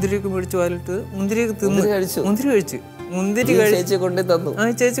പറഞ്ഞ് മുന്തിരിയൊക്കെ മേടിച്ച് വാലിട്ട് മുന്തിരിയൊക്കെ തിന്ന് മുന്തിരി കഴിച്ച്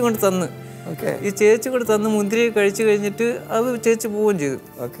ചേച്ചി കൊണ്ട് തന്നു. ഈ ചേച്ചി കൂടെ തന്ന് മുന്തിരി കഴിച്ചു കഴിഞ്ഞിട്ട് അത് ചേച്ചി പോവുകയും ചെയ്തു.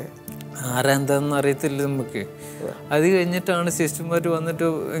 ആരാ എന്താണെന്ന് അറിയത്തില്ല നമുക്ക്. അത് കഴിഞ്ഞിട്ടാണ് സിസ്റ്റർമാർ വന്നിട്ട്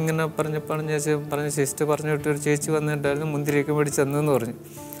ഇങ്ങനെ പറഞ്ഞ സിസ്റ്റർ പറഞ്ഞു വിട്ടൊരു ചേച്ചി വന്നിട്ടുണ്ടായിരുന്നു, മുന്തിരിയൊക്കെ മേടിച്ച് തന്നെന്ന് പറഞ്ഞു.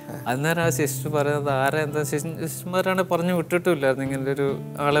 അന്നേരം ആ സിസ്റ്റർ പറയുന്നത് ആരാ എന്താ, സിസ്റ്റർമാരാണ് പറഞ്ഞു വിട്ടിട്ടില്ലായിരുന്നു, ഇങ്ങനെ ഒരു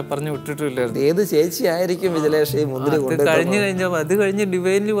ആളെ പറഞ്ഞു വിട്ടിട്ടില്ലായിരുന്നു. ഏത് ചേച്ചി ആയിരിക്കും അത് കഴിഞ്ഞ്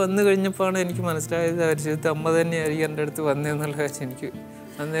ഡിവൈനിൽ വന്നു കഴിഞ്ഞപ്പോഴാണ് എനിക്ക് മനസ്സിലായത് അവർ ചെയ്ത് അമ്മ തന്നെയായിരിക്കും എൻ്റെ അടുത്ത് വന്നതെന്നുള്ള കാര്യം എനിക്ക്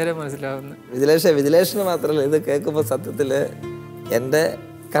അന്നേരം മനസ്സിലാവുന്നത്. വിജിലേഷന് മാത്രമല്ല, ഇത് കേൾക്കുമ്പോൾ സത്യത്തിൽ എൻ്റെ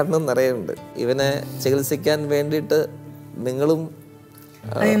കണ്ണും നിറയുന്നുണ്ട്. ഇവനെ ചികിത്സിക്കാൻ വേണ്ടിയിട്ട് നിങ്ങളും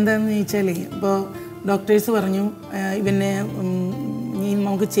അതെന്താണെന്ന് ചോദിച്ചാൽ, ഇപ്പോൾ ഡോക്ടേഴ്സ് പറഞ്ഞു ഇവനെ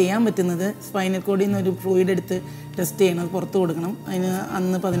നമുക്ക് ചെയ്യാൻ പറ്റുന്നത് സ്പൈനൽ കോഡിൽ നിന്ന് ഒരു ഫ്ലൂയിഡ് എടുത്ത് ടെസ്റ്റ് ചെയ്യണം, അത് പുറത്ത് കൊടുക്കണം. അതിന്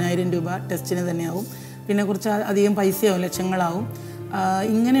അന്ന് 10,000 രൂപ ടെസ്റ്റിന് തന്നെയാവും. പിന്നെ കുറച്ച് അധികം പൈസയാവും, ലക്ഷങ്ങളാവും.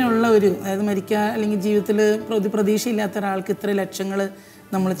 ഇങ്ങനെയുള്ള അതായത് മരിക്കുക അല്ലെങ്കിൽ ജീവിതത്തിൽ പ്രതീക്ഷയില്ലാത്ത ഒരാൾക്ക് ഇത്ര ലക്ഷങ്ങൾ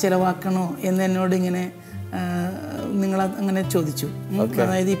നമ്മൾ ചിലവാക്കണോ എന്ന് എന്നോട് ഇങ്ങനെ നിങ്ങൾ അങ്ങനെ ചോദിച്ചു.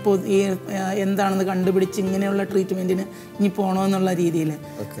 അതായത് ഇപ്പോൾ ഈ എന്താണെന്ന് കണ്ടുപിടിച്ച് ഇങ്ങനെയുള്ള ട്രീറ്റ്മെൻറ്റിന് ഇനി പോകണോ എന്നുള്ള രീതിയിൽ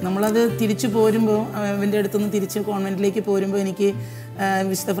നമ്മളത് തിരിച്ചു പോരുമ്പോൾ, അവൻ്റെ അടുത്തുനിന്ന് തിരിച്ച് കോൺവെൻറ്റിലേക്ക് പോരുമ്പോൾ എനിക്ക്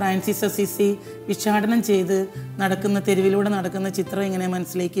വിശുദ്ധ ഫ്രാൻസിസ് അസീസി വിക്ഷാടനം ചെയ്ത് തെരുവിലൂടെ നടക്കുന്ന ചിത്രം ഇങ്ങനെ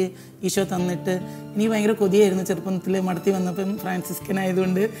മനസ്സിലേക്ക് ഈശോ തന്നിട്ട് എനിക്ക് ഭയങ്കര കൊതിയായിരുന്നു. ചെറുപ്പത്തിൽ മടത്തി വന്നപ്പം ഫ്രാൻസിസ്കൻ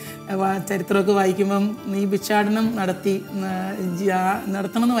ആയതുകൊണ്ട് ചരിത്രമൊക്കെ വായിക്കുമ്പം ഈ വിക്ഷാടനം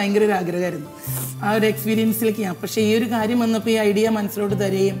നടത്തണമെന്ന് ഭയങ്കര ഒരു ആഗ്രഹമായിരുന്നു. ആ ഒരു എക്സ്പീരിയൻസിലേക്ക് പക്ഷേ ഈ ഒരു കാര്യം വന്നപ്പോൾ ഈ ഐഡിയ മനസ്സിലോട്ട്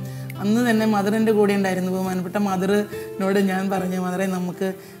തരികയും അന്ന് തന്നെ മദറിൻ്റെ കൂടെ ഉണ്ടായിരുന്നു. ബഹുമാനപ്പെട്ട മദറിനോട് ഞാൻ പറഞ്ഞു, മദറെ നമുക്ക്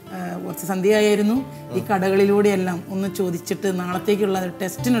കുറച്ച് സന്ധ്യയായിരുന്നു, ഈ കടകളിലൂടെയെല്ലാം ഒന്ന് ചോദിച്ചിട്ട് നാളത്തേക്കുള്ള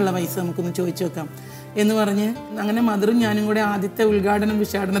ടെസ്റ്റിനുള്ള പൈസ നമുക്കൊന്ന് ചോദിച്ചു വെക്കാം എന്ന് പറഞ്ഞ് അങ്ങനെ മദറും ഞാനും കൂടെ ആദ്യത്തെ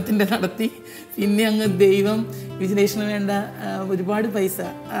വിഷാടനത്തിൻ്റെ നടത്തി. പിന്നെ അങ്ങ് ദൈവം വിജിലേഷന് വേണ്ട ഒരുപാട് പൈസ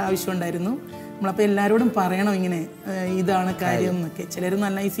ആവശ്യമുണ്ടായിരുന്നു. നമ്മളപ്പോൾ എല്ലാവരോടും പറയണം ഇങ്ങനെ ഇതാണ് കാര്യം എന്നൊക്കെ. ചിലർ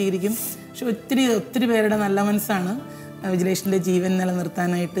നന്നായി സ്വീകരിക്കും, പക്ഷെ ഒത്തിരി പേരുടെ നല്ല മനസ്സാണ് വിജിലേഷൻ്റെ ജീവൻ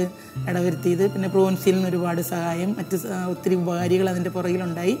നിലനിർത്താനായിട്ട് ഇടവരുത്തിയത്. പിന്നെ പ്രോൻസിൽ നിന്ന് ഒരുപാട് സഹായം, ഒത്തിരി ഉപകാരികൾ അതിൻ്റെ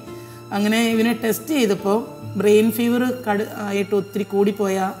പുറകിലുണ്ടായി. അങ്ങനെ ഇവനെ ടെസ്റ്റ് ചെയ്തപ്പോൾ ബ്രെയിൻ ഫീവർ ആയിട്ട് ഒത്തിരി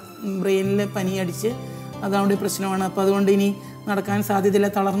കൂടിപ്പോയ ബ്രെയിനിൽ പനി അടിച്ച് അതവിടെ പ്രശ്നമാണ്. അപ്പോൾ അതുകൊണ്ട് ഇനി നടക്കാൻ സാധ്യതയില്ല,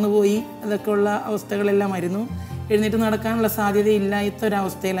 തളർന്നു പോയി, അതൊക്കെ ഉള്ള അവസ്ഥകളെല്ലാം ആയിരുന്നു. എഴുന്നേറ്റ് നടക്കാനുള്ള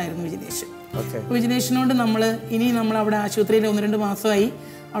സാധ്യതയില്ലാത്തൊരവസ്ഥയിലായിരുന്നു വിജിലേഷൻ. വിജിലേഷനോട് നമ്മൾ അവിടെ ആശുപത്രിയിൽ 1-2 മാസമായി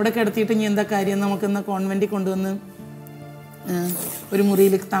അവിടെ കിടത്തിയിട്ട് ഇനി എന്താ കാര്യം, നമുക്കെന്നാൽ കോൺവെൻറ്റിൽ കൊണ്ടുവന്ന് ഒരു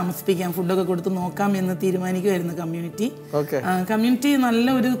മുറിയിൽ താമസിപ്പിക്കാം, ഫുഡൊക്കെ കൊടുത്ത് നോക്കാം എന്ന് തീരുമാനിക്കുമായിരുന്നു കമ്മ്യൂണിറ്റി. നല്ല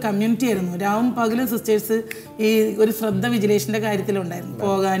ഒരു കമ്മ്യൂണിറ്റി ആയിരുന്നു. രാവും പകലും സിസ്റ്റേഴ്സ് ഈ ഒരു ശ്രദ്ധ വിജിലേഷൻ്റെ കാര്യത്തിലുണ്ടായിരുന്നു.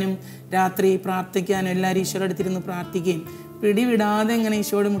 പോകാനും രാത്രി പ്രാർത്ഥിക്കാനും എല്ലാവരും ഈശോയുടെ അടുത്തിരുന്ന് പ്രാർത്ഥിക്കുകയും പിടിവിടാതെ ഇങ്ങനെ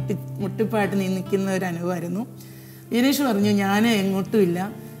ഈശോയോട് മുട്ടിപ്പായിട്ട് നിൽക്കുന്ന ഒരു അനുഭവമായിരുന്നു. വിജിലേഷ് പറഞ്ഞു, ഞാൻ എങ്ങോട്ടുമില്ല,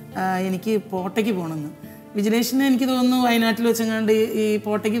 എനിക്ക് പോട്ടയ്ക്ക് പോകണമെന്ന്. വിജിലേഷന് എനിക്ക് തോന്നുന്നു വയനാട്ടിൽ വെച്ചെങ്ങാണ്ട് ഈ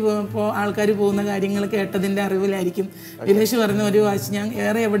പോട്ടയ്ക്ക് ആൾക്കാർ പോകുന്ന കാര്യങ്ങൾ കേട്ടതിൻ്റെ അറിവിലായിരിക്കും വിജിലേഷ് പറഞ്ഞ ഒരു വാശി, ഞാൻ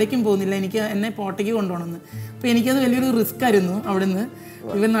വേറെ എവിടേക്കും പോകുന്നില്ല, എന്നെ പോട്ടയ്ക്ക് കൊണ്ടുപോകണമെന്ന്. അപ്പോൾ എനിക്കത് വലിയൊരു റിസ്ക് ആയിരുന്നു. അവിടുന്ന്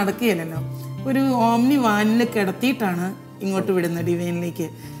ഇവൻ നടക്കുകയില്ലല്ലോ. ഒരു ഓമ്നി വാനിൽ കിടത്തിയിട്ടാണ് ഇങ്ങോട്ട് വിടുന്നത് ഡിവൈനിലേക്ക്.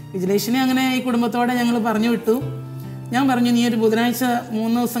 വിജിലേഷനെ അങ്ങനെ ഈ കുടുംബത്തോടെ ഞങ്ങൾ പറഞ്ഞു വിട്ടു. ഞാൻ പറഞ്ഞു, നീ ഒരു ബുധനാഴ്ച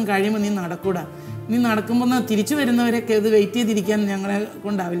 3 ദിവസം കഴിയുമ്പോൾ നീ നടക്കൂടാ, നീ നടക്കുമ്പോൾ തിരിച്ചു വരുന്നവരൊക്കെ ഇത് വെയിറ്റ് ചെയ്തിരിക്കാൻ ഞങ്ങളെ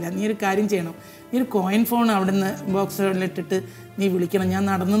കൊണ്ടാവില്ല, നീ ഒരു കാര്യം ചെയ്യണം, നീ ഒരു കോയിൻ ഫോൺ അവിടെ നിന്ന് ബോക്സുകളിലിട്ടിട്ട് നീ വിളിക്കണം, ഞാൻ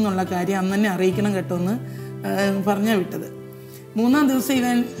നടന്നെന്നുള്ള കാര്യം അന്ന് തന്നെ അറിയിക്കണം കേട്ടോ എന്ന് പറഞ്ഞാൽ വിട്ടത്. 3-ാം ദിവസം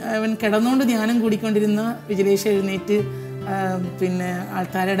ഇവൻ കിടന്നുകൊണ്ട് ധ്യാനം കൂടിക്കൊണ്ടിരുന്ന വിജിലേഷ് എഴുന്നേറ്റ് പിന്നെ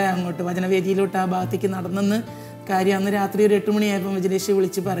ആൾക്കാരുടെ അങ്ങോട്ട് വചനവേദിയിലോട്ട് ആ ഭാഗത്തേക്ക് നടന്നെന്ന് കാര്യം അന്ന് രാത്രി ഒരു 8 മണിയായപ്പോൾ വിജിലേഷ്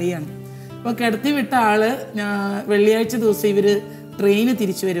വിളിച്ച് പറയുകയാണ്. അപ്പോൾ കിടത്തി വിട്ട വെള്ളിയാഴ്ച ദിവസം ഇവർ ട്രെയിന്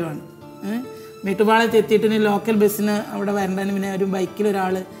തിരിച്ചു വരുവാണ്. മേട്ടുപാളയത്ത് എത്തിയിട്ട് ലോക്കൽ ബസ്സിന് അവിടെ വരണ്ടാനും പിന്നെ ഒരു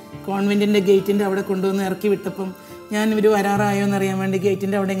ബൈക്കിലൊരാൾ കോൺവെൻറ്റിൻ്റെ ഗേറ്റിൻ്റെ അവിടെ കൊണ്ടുവന്ന് ഇറക്കി വിട്ടപ്പം ഞാൻ ഇവർ വരാറായോ എന്നറിയാൻ വേണ്ടി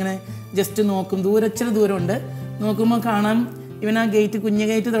ഗേറ്റിൻ്റെ അവിടെ ഇങ്ങനെ ജസ്റ്റ് നോക്കും. ഇച്ചിരി ദൂരമുണ്ട്. നോക്കുമ്പോൾ കാണാം ഇവൻ ആ ഗേറ്റ്, കുഞ്ഞു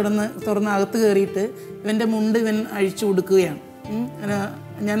ഗേറ്റ് തുറന്ന് അകത്ത് കയറിയിട്ട് ഇവൻ്റെ മുണ്ട് ഇവൻ അഴിച്ചു കൊടുക്കുകയാണ്.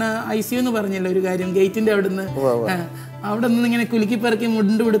 ഞാൻ ICU എന്ന് പറഞ്ഞല്ലോ ഒരു കാര്യം, ഗേറ്റിൻ്റെ അവിടെ നിന്ന് ഇങ്ങനെ കുലുക്കി പെറുക്കി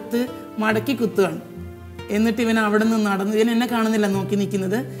മുണ്ട് കൊടുത്ത് മടക്കി കുത്തുകയാണ്. എന്നിട്ട് ഇവൻ അവിടെ നിന്ന് നടന്നു. ഇവൻ എന്നെ കാണുന്നില്ല നോക്കി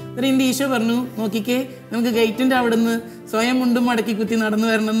നിൽക്കുന്നത്. എന്നിട്ട് എൻ്റെ ഈശോ പറഞ്ഞു, നോക്കിക്കേ, നമുക്ക് ഗേറ്റിൻ്റെ അവിടെ നിന്ന് സ്വയം മുണ്ടും മടക്കി കുത്തി നടന്നു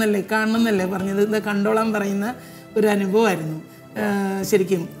വരണമെന്നല്ലേ കാണണമെന്നല്ലേ പറഞ്ഞത്. ഇത് കണ്ടോളാൻ പറയുന്ന ഒരു അനുഭവമായിരുന്നു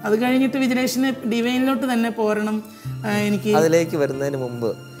ശരിക്കും. അത് കഴിഞ്ഞിട്ട് വിജിലേഷന് ഡിവൈനിലോട്ട് തന്നെ പോരണം. എനിക്ക് അതിലേക്ക് വരുന്നതിന് മുമ്പ്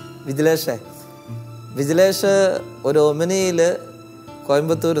വിജിലേഷ് ഒരു ഒമിനിയിൽ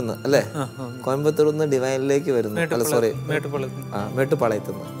കോയമ്പത്തൂരിൽ നിന്ന് അല്ലേ, കോയമ്പത്തൂരിൽ നിന്ന് ഡിവൈനിലേക്ക് വരുന്നു. അല്ല സോറി,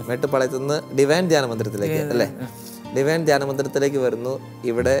 മേട്ടുപ്പാളയത്തു നിന്ന് ഡിവൈൻ ധ്യാന മന്ദിരത്തിലേക്ക് അല്ലേ, ഡിവൈൻ ധ്യാന മന്ദിരത്തിലേക്ക് വരുന്നു.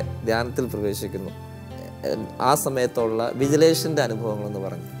 ഇവിടെ ധ്യാനത്തിൽ പ്രവേശിക്കുന്നു. ആ സമയത്തുള്ള വിജിലേഷൻ്റെ അനുഭവങ്ങളെന്ന്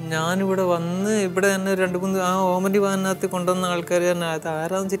പറഞ്ഞു. ഞാനിവിടെ വന്ന് ഇവിടെ തന്നെ 2-3 ആ ഓമനി വാഹനത്തിൽ കൊണ്ടുവന്ന ആൾക്കാർ തന്നെ അത്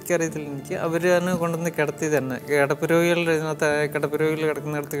ആരാന്ന് എനിക്കറിയത്തില്ല. എനിക്ക് അവർ തന്നെ കൊണ്ടുവന്ന് കിടത്തി തന്നെ കിടപ്പുരോഗികളുടെ ഇതിനകത്ത് കിടപ്പുരോഗികൾ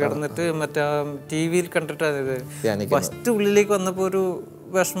കിടക്കുന്നിടത്ത് കിടന്നിട്ട് മറ്റേ TV കണ്ടിട്ടാണ് ഫസ്റ്റ് ഉള്ളിലേക്ക് വന്നപ്പോൾ ഒരു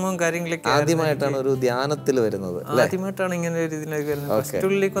വിഷമവും കാര്യങ്ങളൊക്കെ. ആദ്യമായിട്ടാണ് ഒരു ധ്യാനത്തിൽ വരുന്നത്, ആദ്യമായിട്ടാണ് ഇങ്ങനെ ഒരു ഇതിലേക്ക് വരുന്നത്. ഫസ്റ്റ്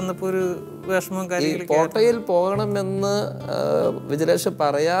ഉള്ളിലേക്ക് വന്നപ്പോൾ ഒരു വിഷമവും കാര്യങ്ങളൊക്കെ. കോട്ടയിൽ പോകണമെന്ന് വിജിലേഷ്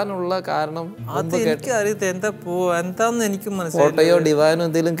പറയാനുള്ള കാരണം അത് എനിക്ക് അറിയത്തില്ല എന്താന്ന് എനിക്ക് മനസ്സിലായി. കോട്ടയോ ഡിവൈനോ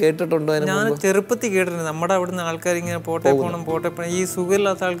എന്തെങ്കിലും കേട്ടിട്ടുണ്ടോ? ഞാൻ ചെറുപ്പത്തിൽ കേട്ടിട്ടുണ്ട്. നമ്മുടെ അവിടുന്ന് ആൾക്കാർ ഇങ്ങനെ പോട്ടെ പോണം ഈ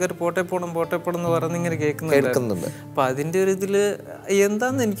സുഖമില്ലാത്ത ആൾക്കാർ പോട്ടെ പോണം എന്ന് പറഞ്ഞ് ഇങ്ങനെ കേൾക്കുന്നുണ്ട്. അപ്പൊ അതിന്റെ ഒരു ഇതില്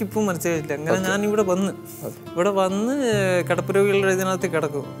എന്താന്ന് എനിക്കിപ്പോ മനസ്സിലായില്ല. അങ്ങനെ ഞാൻ ഇവിടെ വന്ന് കിടപ്പുരോഗികളുടെ ഇതിനകത്ത്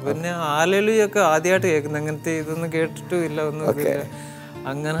കിടക്കും. പിന്നെ ആലലുയൊക്കെ ആദ്യമായിട്ട് കേൾക്കുന്നത്. അങ്ങനത്തെ ഇതൊന്നും കേട്ടിട്ടും ഇല്ല, ഒന്നുമില്ല.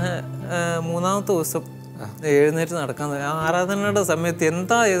 അങ്ങനെ 3-ാമത്തെ ദിവസം എഴുന്നേറ്റ് നടക്കാൻ തുടങ്ങി. ആ ആരാധനയുടെ സമയത്ത്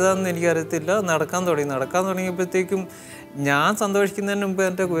ഏതാന്ന് എനിക്കറിയത്തില്ല. നടക്കാൻ തുടങ്ങിയപ്പോഴത്തേക്കും ഞാൻ സന്തോഷിക്കുന്നതിന് മുമ്പ്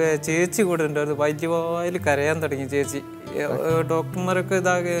എൻ്റെ ചേച്ചി കൂടെ ഉണ്ടായിരുന്നു. വായിൽ കരയാൻ തുടങ്ങി ചേച്ചി. ഡോക്ടർമാരൊക്കെ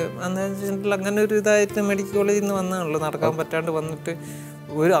അങ്ങനെ ഒരു ഇതായിട്ട് മെഡിക്കൽ കോളേജിൽ നിന്ന് വന്നതാണല്ലോ. നടക്കാൻ പറ്റാണ്ട് വന്നിട്ട്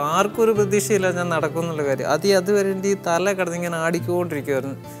ആർക്കും ഒരു പ്രതീക്ഷയില്ല ഞാൻ നടക്കുമെന്നുള്ള കാര്യം. അതുവരെ എൻ്റെ ഈ തല കിടന്ന് ഇങ്ങനെ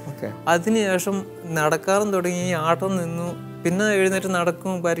ആടിക്കൊണ്ടിരിക്കുമായിരുന്നു. അതിനുശേഷം നടക്കാറും തുടങ്ങി, ആട്ടം നിന്നു. പിന്നെ എഴുന്നേറ്റ്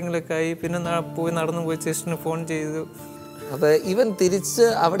നടക്കും കാര്യങ്ങളൊക്കെ ആയി. പിന്നെ നടന്നു പോയി ചേച്ചിന് ഫോൺ ചെയ്തു. അപ്പോൾ ഇവൻ തിരിച്ച്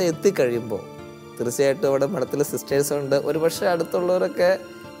അവിടെ എത്തിക്കഴിയുമ്പോൾ തീർച്ചയായിട്ടും അവിടെ മഠത്തിലെ സിസ്റ്റേഴ്സ് ഉണ്ട്. ഒരുപക്ഷെ അടുത്തുള്ളവരൊക്കെ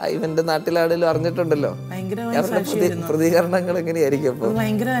ഇവന്റെ നാട്ടിലാണെങ്കിലും അറിഞ്ഞിട്ടുണ്ടല്ലോ. പ്രതികരണങ്ങൾ എങ്ങനെയായിരിക്കും?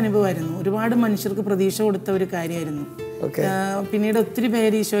 ഭയങ്കര അനുഭവമായിരുന്നു. ഒരുപാട് മനുഷ്യർക്ക് പ്രതീക്ഷ കൊടുത്ത ഒരു കാര്യമായിരുന്നു. പിന്നീട് ഒത്തിരി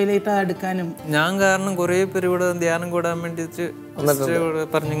പേര് ഈശോയിലേക്ക് അടുക്കാനും ഞാൻ കാരണം കുറെ പേര് ഇവിടെ ധ്യാനം കൂടാൻ വേണ്ടിട്ട്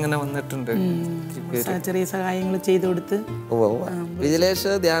പറഞ്ഞിങ്ങനെ വന്നിട്ടുണ്ട്. ചെറിയ സഹായങ്ങൾ ചെയ്തു കൊടുത്ത്.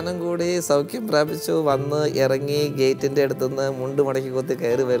 വിജിലേഷ് ധ്യാനം കൂടി സൗഖ്യം പ്രാപിച്ചു, വന്ന് ഇറങ്ങി ഗേറ്റിന്റെ അടുത്തുനിന്ന് മുണ്ട് മടക്കി കൊത്തി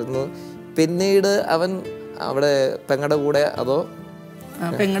കയറി വരുന്നു. പിന്നീട് അവൻ അവിടെ പെങ്ങടെ കൂടെ അതോ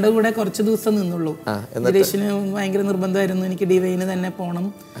പെങ്ങടെ കൂടെ കുറച്ച് ദിവസം നിന്നുള്ളൂ. വിജിലേഷിന് ഭയങ്കര നിർബന്ധമായിരുന്നു എനിക്ക് ഡിവൈന് തന്നെ പോകണം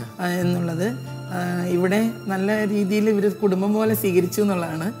എന്നുള്ളത്. ഇവിടെ നല്ല രീതിയിൽ ഇവർ കുടുംബം പോലെ സ്വീകരിച്ചു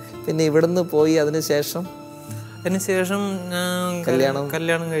എന്നുള്ളതാണ്. പിന്നെ ഇവിടുന്ന് പോയി അതിനുശേഷം കല്യാണം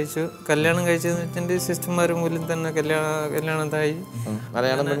കഴിച്ചു. കല്യാണം കഴിച്ചെന്ന് സിസ്റ്റർമാരും മൂലം തന്നെ കല്യാണത്തായി.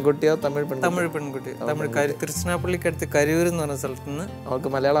 മലയാളം പെൺകുട്ടിയോ തമിഴ് പെൺകുട്ടി തമിഴ് തിരുച്ചിനാപ്പള്ളിക്ക് അടുത്ത് കരൂർ എന്ന് പറഞ്ഞ സ്ഥലത്ത് നിന്ന്. അവർക്ക്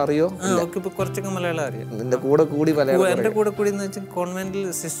മലയാളം അറിയോ? അവർക്ക് ഇപ്പൊ കുറച്ചൊക്കെ മലയാളം അറിയാം. എന്റെ കൂടെ കൂടി എന്ന് വെച്ചാൽ കോൺവെന്റിൽ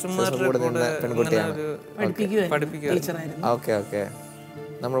സിസ്റ്റർമാരുടെ പഠിപ്പിക്കുക.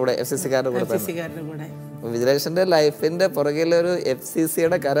 നമ്മളിവിടെ FCCക്കാരുടെ കൂടെ. വിജിലേഷന്റെ ലൈഫിന്റെ പുറകിൽ ഒരു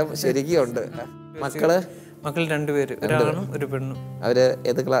FCCയുടെ കരം ശരിക്കും ഉണ്ട്. മക്കൾ 2 പേര്, ഒരാണും ഒരു പെണ്ണും. അവര്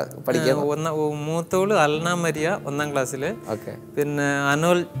ഏത് പഠിക്കാൻ? മൂത്തോള് അൽന മരിയ 1ാം ക്ലാസ്സില്. പിന്നെ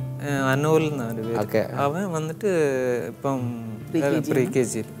അനോൽ എന്നാണ് പേര്. അവൻ വന്നിട്ട് ഇപ്പം പ്രീ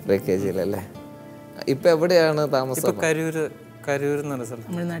KG അല്ലേ? ഇപ്പൊ എവിടെയാണ് താമസം? കരൂർ എന്ന് പറഞ്ഞ സ്ഥലം,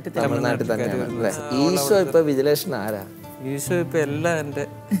 തമിഴ്നാട്ടിൽ തന്നെയാണ്. ഈശോ ഇപ്പൊ വിജിലേഷൻ ആരാ? ഈശോ ഇപ്പൊ എല്ലാം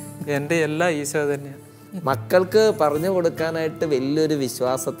എന്റെ എല്ലാ ഈശോ തന്നെയാണ്. മക്കൾക്ക് പറഞ്ഞു കൊടുക്കാനായിട്ട് വലിയൊരു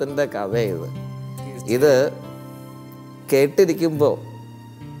വിശ്വാസത്തിന്റെ കഥ ഇത് കേട്ടിരിക്കുമ്പോൾ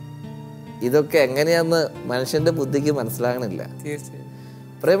ഇതൊക്കെ എങ്ങനെയാന്ന് മനുഷ്യന്റെ ബുദ്ധിക്ക് മനസ്സിലാകണില്ല.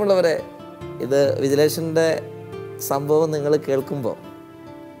 പ്രിയമുള്ളവരെ, ഇത് വിജിലേഷന്റെ സംഭവം നിങ്ങൾ കേൾക്കുമ്പോൾ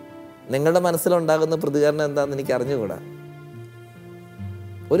നിങ്ങളുടെ മനസ്സിലുണ്ടാകുന്ന പ്രതികരണം എന്താണെന്ന് എനിക്ക് അറിഞ്ഞുകൂടാ.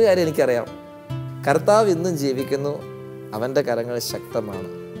 ഒരു കാര്യം എനിക്കറിയാം, കർത്താവ് ഇന്നും ജീവിക്കുന്നു, അവൻ്റെ കരങ്ങൾ ശക്തമാണ്.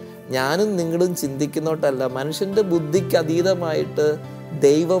 ഞാനും നിങ്ങളും ചിന്തിക്കുന്നോട്ടല്ല, മനുഷ്യൻ്റെ ബുദ്ധിക്ക് അതീതമായിട്ട്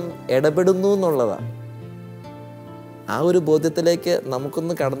ദൈവം ഇടപെടുന്നു എന്നുള്ളതാണ്. ആ ഒരു ബോധ്യത്തിലേക്ക്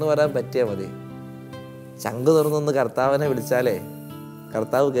നമുക്കൊന്ന് കടന്നു വരാൻ പറ്റിയാൽ മതി. ചങ്ക് തുറന്നൊന്ന് കർത്താവിനെ വിളിച്ചാലേ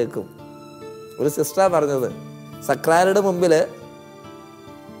കർത്താവ് കേൾക്കും. ഒരു സിസ്റ്ററാ പറഞ്ഞത്, സക്രാരുടെ മുമ്പിൽ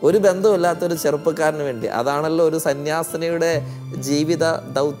ഒരു ബന്ധമില്ലാത്തൊരു ചെറുപ്പക്കാരന് വേണ്ടി, അതാണല്ലോ ഒരു സന്യാസിനിയുടെ ജീവിത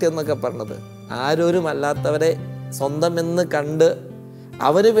ദൗത്യം എന്നൊക്കെ പറഞ്ഞത്, ആരോരുമല്ലാത്തവരെ സ്വന്തമെന്ന് കണ്ട്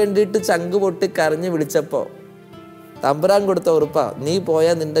അവന് വേണ്ടിയിട്ട് ചങ്ക് പൊട്ടി കരഞ്ഞു വിളിച്ചപ്പോൾ തമ്പുരാൻ കൊടുത്ത ഉറപ്പാ, നീ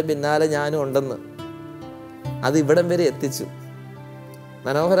പോയാൽ നിന്റെ പിന്നാലെ ഞാനും ഉണ്ടെന്ന്. അത് ഇവിടം വരെ എത്തിച്ചു.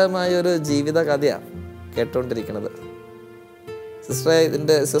 മനോഹരമായൊരു ജീവിത കഥയാണ് കേട്ടോണ്ടിരിക്കുന്നത്.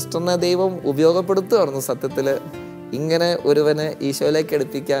 സിസ്റ്ററിനെ ദൈവം ഉപയോഗപ്പെടുത്തുമായിരുന്നു സത്യത്തിൽ, ഇങ്ങനെ ഒരുവനെ ഈശോയിലേക്ക്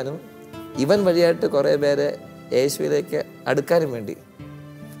അടുപ്പിക്കാനും ഇവൻ വഴിയായിട്ട് കുറേ പേരെ യേശുവിലേക്ക് അടുക്കാനും വേണ്ടി.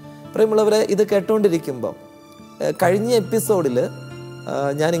 പ്രിയമുള്ളവരെ, ഇത് കേട്ടുകൊണ്ടിരിക്കുമ്പോൾ കഴിഞ്ഞ എപ്പിസോഡിൽ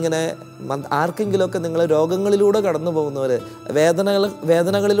ഞാനിങ്ങനെ ആർക്കെങ്കിലുമൊക്കെ നിങ്ങൾ രോഗങ്ങളിലൂടെ കടന്നു പോകുന്നവർ,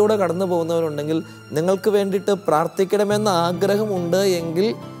 വേദനകളിലൂടെ കടന്നു പോകുന്നവരുണ്ടെങ്കിൽ നിങ്ങൾക്ക് വേണ്ടിയിട്ട് പ്രാർത്ഥിക്കണമെന്ന ആഗ്രഹമുണ്ട് എങ്കിൽ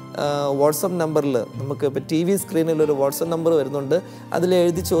വാട്സപ്പ് നമ്പറിൽ, നമുക്ക് ഇപ്പോൾ TV സ്ക്രീനിലൊരു വാട്സപ്പ് നമ്പർ വരുന്നുണ്ട്, അതിൽ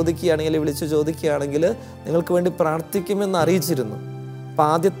എഴുതി ചോദിക്കുകയാണെങ്കിൽ, വിളിച്ച് ചോദിക്കുകയാണെങ്കിൽ നിങ്ങൾക്ക് വേണ്ടി പ്രാർത്ഥിക്കുമെന്ന് അറിയിച്ചിരുന്നു.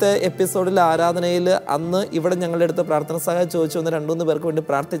 അപ്പോൾ ആദ്യത്തെ എപ്പിസോഡിൽ ആരാധനയിൽ അന്ന് ഇവിടെ ഞങ്ങളുടെ അടുത്ത് പ്രാർത്ഥന സഹായം ചോദിച്ചു വന്ന് 2-3 പേർക്ക് വേണ്ടി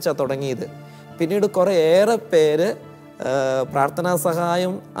പ്രാർത്ഥിച്ചാൽ തുടങ്ങിയത്. പിന്നീട് കുറേയേറെ പേര് പ്രാർത്ഥനാ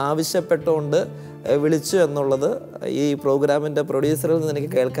സഹായം ആവശ്യപ്പെട്ടുകൊണ്ട് വിളിച്ചു എന്നുള്ളത് ഈ പ്രോഗ്രാമിൻ്റെ പ്രൊഡ്യൂസറിൽ നിന്ന്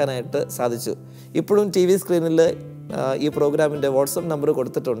എനിക്ക് കേൾക്കാനായിട്ട് സാധിച്ചു. ഇപ്പോഴും TV സ്ക്രീനിൽ ഈ പ്രോഗ്രാമിൻ്റെ വാട്സപ്പ് നമ്പർ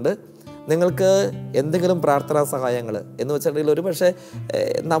കൊടുത്തിട്ടുണ്ട്. നിങ്ങൾക്ക് എന്തെങ്കിലും പ്രാർത്ഥനാ സഹായങ്ങൾ എന്ന് വെച്ചിട്ടുണ്ടെങ്കിൽ ഒരു പക്ഷേ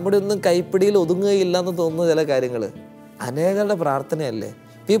നമ്മുടെ ഒന്നും കൈപ്പിടിയിൽ ഒതുങ്ങുകയില്ല എന്ന് തോന്നുന്ന ചില കാര്യങ്ങൾ അനേകരുടെ പ്രാർത്ഥനയല്ലേ.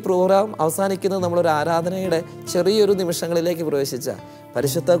 ഈ പ്രോഗ്രാം അവസാനിക്കുന്നത് നമ്മളൊരു ആരാധനയുടെ ചെറിയൊരു നിമിഷങ്ങളിലേക്ക് പ്രവേശിച്ച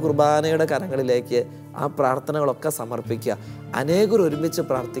പരിശുദ്ധ കുർബാനയുടെ കരങ്ങളിലേക്ക് ആ പ്രാർത്ഥനകളൊക്കെ സമർപ്പിക്കുക. അനേകർ ഒരുമിച്ച്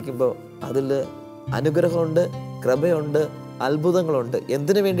പ്രാർത്ഥിക്കുമ്പോൾ അതിൽ അനുഗ്രഹമുണ്ട്, കൃപയുണ്ട്, അത്ഭുതങ്ങളുണ്ട്.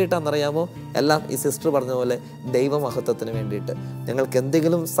 എന്തിനു വേണ്ടിയിട്ടാണെന്നറിയാമോ? എല്ലാം ഈ സിസ്റ്റർ പറഞ്ഞ പോലെ ദൈവമഹത്വത്തിന് വേണ്ടിയിട്ട്. ഞങ്ങൾക്ക്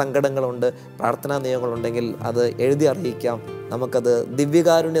എന്തെങ്കിലും സങ്കടങ്ങളുണ്ട്, പ്രാർത്ഥനാ നിയമങ്ങളുണ്ടെങ്കിൽ അത് എഴുതി അറിയിക്കാം. നമുക്കത്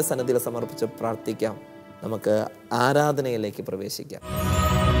ദിവ്യകാരുണ്യ സന്നിധിയിൽ സമർപ്പിച്ച് പ്രാർത്ഥിക്കാം. നമുക്ക് ആരാധനയിലേക്ക് പ്രവേശിക്കാം.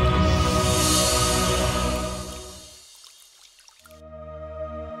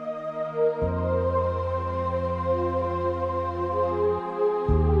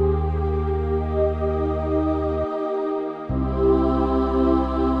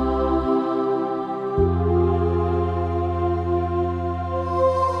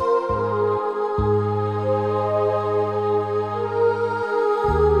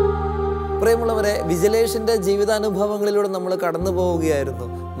 പ്രിയമുള്ളവരെ, വിജിലേഷൻ്റെ ജീവിതാനുഭവങ്ങളിലൂടെ നമ്മൾ കടന്നു പോവുകയായിരുന്നു.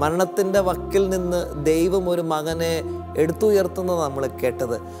 മരണത്തിൻ്റെ വക്കിൽ നിന്ന് ദൈവം ഒരു മകനെ എടുത്തുയർത്തുന്നത് നമ്മൾ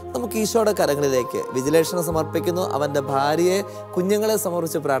കേട്ടത്. നമുക്ക് ഈശോയുടെ കരങ്ങളിലേക്ക് വിജിലേഷനെ സമർപ്പിക്കുന്നു. അവൻ്റെ ഭാര്യയെ, കുഞ്ഞുങ്ങളെ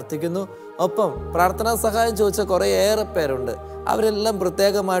സമർപ്പിച്ച് പ്രാർത്ഥിക്കുന്നു. ഒപ്പം പ്രാർത്ഥനാ സഹായം ചോദിച്ച കുറേയേറെ പേരുണ്ട്. അവരെല്ലാം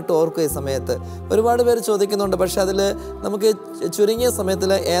പ്രത്യേകമായിട്ട് ഓർക്കുക. ഈ സമയത്ത് ഒരുപാട് പേര് ചോദിക്കുന്നുണ്ട്. പക്ഷെ അതിൽ നമുക്ക് ചുരുങ്ങിയ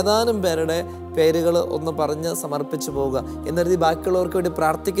സമയത്തിൽ ഏതാനും പേരുടെ പേരുകൾ ഒന്ന് പറഞ്ഞ് സമർപ്പിച്ചു പോവുക എന്നരുതി ബാക്കിയുള്ളവർക്ക് വേണ്ടി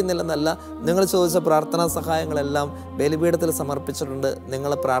പ്രാർത്ഥിക്കുന്നില്ലെന്നല്ല. നിങ്ങൾ ചോദിച്ച പ്രാർത്ഥനാ സഹായങ്ങളെല്ലാം ബലിപീഠത്തിൽ സമർപ്പിച്ചിട്ടുണ്ട്.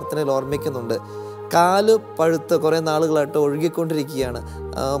 നിങ്ങളെ പ്രാർത്ഥനയിൽ ഓർമ്മിക്കുന്നുണ്ട്. കാല് പഴുത്ത് കുറേ നാളുകളായിട്ട് ഒഴുകിക്കൊണ്ടിരിക്കുകയാണ്.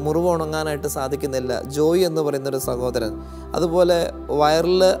 മുറിവ് ഉണങ്ങാനായിട്ട് സാധിക്കുന്നില്ല. ജോയി എന്ന് പറയുന്നൊരു സഹോദരൻ. അതുപോലെ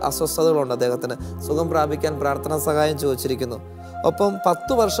വയറിൽ അസ്വസ്ഥതകളുണ്ട്. അദ്ദേഹത്തിന് സുഖം പ്രാപിക്കാൻ പ്രാർത്ഥനാ സഹായം ചോദിച്ചിരിക്കുന്നു. ഒപ്പം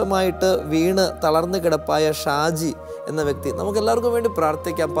 10 വർഷമായിട്ട് വീണ് തളർന്ന് കിടപ്പായ ഷാജി എന്ന വ്യക്തി. നമുക്കെല്ലാവർക്കും വേണ്ടി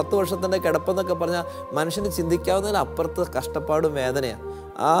പ്രാർത്ഥിക്കാം. 10 വർഷത്തിൻ്റെ കിടപ്പെന്നൊക്കെ പറഞ്ഞാൽ മനുഷ്യന് ചിന്തിക്കാവുന്നതിന് അപ്പുറത്ത് കഷ്ടപ്പാടും വേദനയാണ്.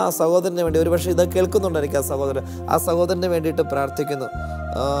 ആ സഹോദരന് വേണ്ടി, ഒരുപക്ഷെ ഇത് കേൾക്കുന്നുണ്ടായിരിക്കും ആ സഹോദരന് വേണ്ടിയിട്ട് പ്രാർത്ഥിക്കുന്നു.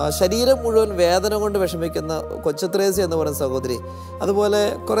 ശരീരം മുഴുവൻ വേദന കൊണ്ട് വിഷമിക്കുന്ന കൊച്ചുത്രേസി എന്ന് പറയുന്ന സഹോദരി. അതുപോലെ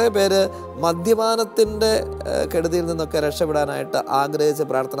കുറേ പേര് മദ്യപാനത്തിൻ്റെ കെടുതിയിൽ നിന്നൊക്കെ രക്ഷപ്പെടാനായിട്ട് ആഗ്രഹിച്ച്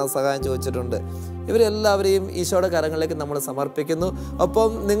പ്രാർത്ഥനാ സഹായം ചോദിച്ചിട്ടുണ്ട്. ഇവരെല്ലാവരെയും ഈശോയുടെ കരങ്ങളിലേക്ക് നമ്മൾ സമർപ്പിക്കുന്നു.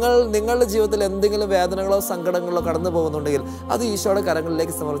 ഒപ്പം നിങ്ങളുടെ ജീവിതത്തിൽ എന്തെങ്കിലും വേദനകളോ സങ്കടങ്ങളോ കടന്നു പോകുന്നുണ്ടെങ്കിൽ അത് ഈശോയുടെ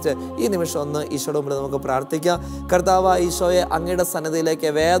കരങ്ങളിലേക്ക് സമർപ്പിച്ച് ഈ നിമിഷം ഒന്ന് ഈശോയുടെ മുമ്പിൽ നമുക്ക് പ്രാർത്ഥിക്കാം. കർത്താവ് ഈശോയെ, അങ്ങയുടെ സന്നിധിയിലേക്ക്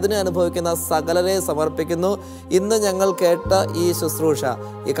വേദന അനുഭവിക്കുന്ന സകലരെ സമർപ്പിക്കുന്നു. ഇന്ന് ഞങ്ങൾ കേട്ട ഈ ശുശ്രൂഷ,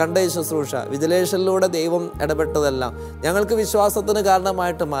 ഈ കണ്ട ഈ ശുശ്രൂഷ, വിജിലേഷനിലൂടെ ദൈവം ഇടപെട്ടതെല്ലാം ഞങ്ങൾക്ക് വിശ്വാസത്തിന്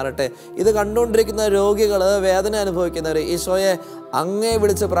കാരണമായിട്ട് മാറട്ടെ. ഇത് കണ്ടുകൊണ്ടിരിക്കുന്ന രോഗികൾ, വേദന അനുഭവിക്കുന്നവർ, ഈശോയെ അങ്ങയെ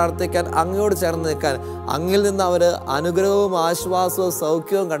വിളിച്ച് പ്രാർത്ഥിക്കാൻ, അങ്ങയോട് ചേർന്ന് നിൽക്കാൻ, അങ്ങിൽ നിന്ന് അവർ അനുഗ്രഹവും ആശ്വാസവും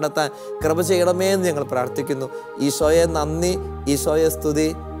സൗഖ്യവും കണ്ടെത്താൻ കൃപ ചെയ്യണമേ എന്ന് ഞങ്ങൾ പ്രാർത്ഥിക്കുന്നു. ഈശോയെ നന്ദി, ഈശോയെ സ്തുതി,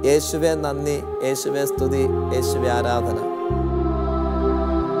 യേശുവെ നന്ദി, യേശുവെ സ്തുതി, യേശുവെ ആരാധന.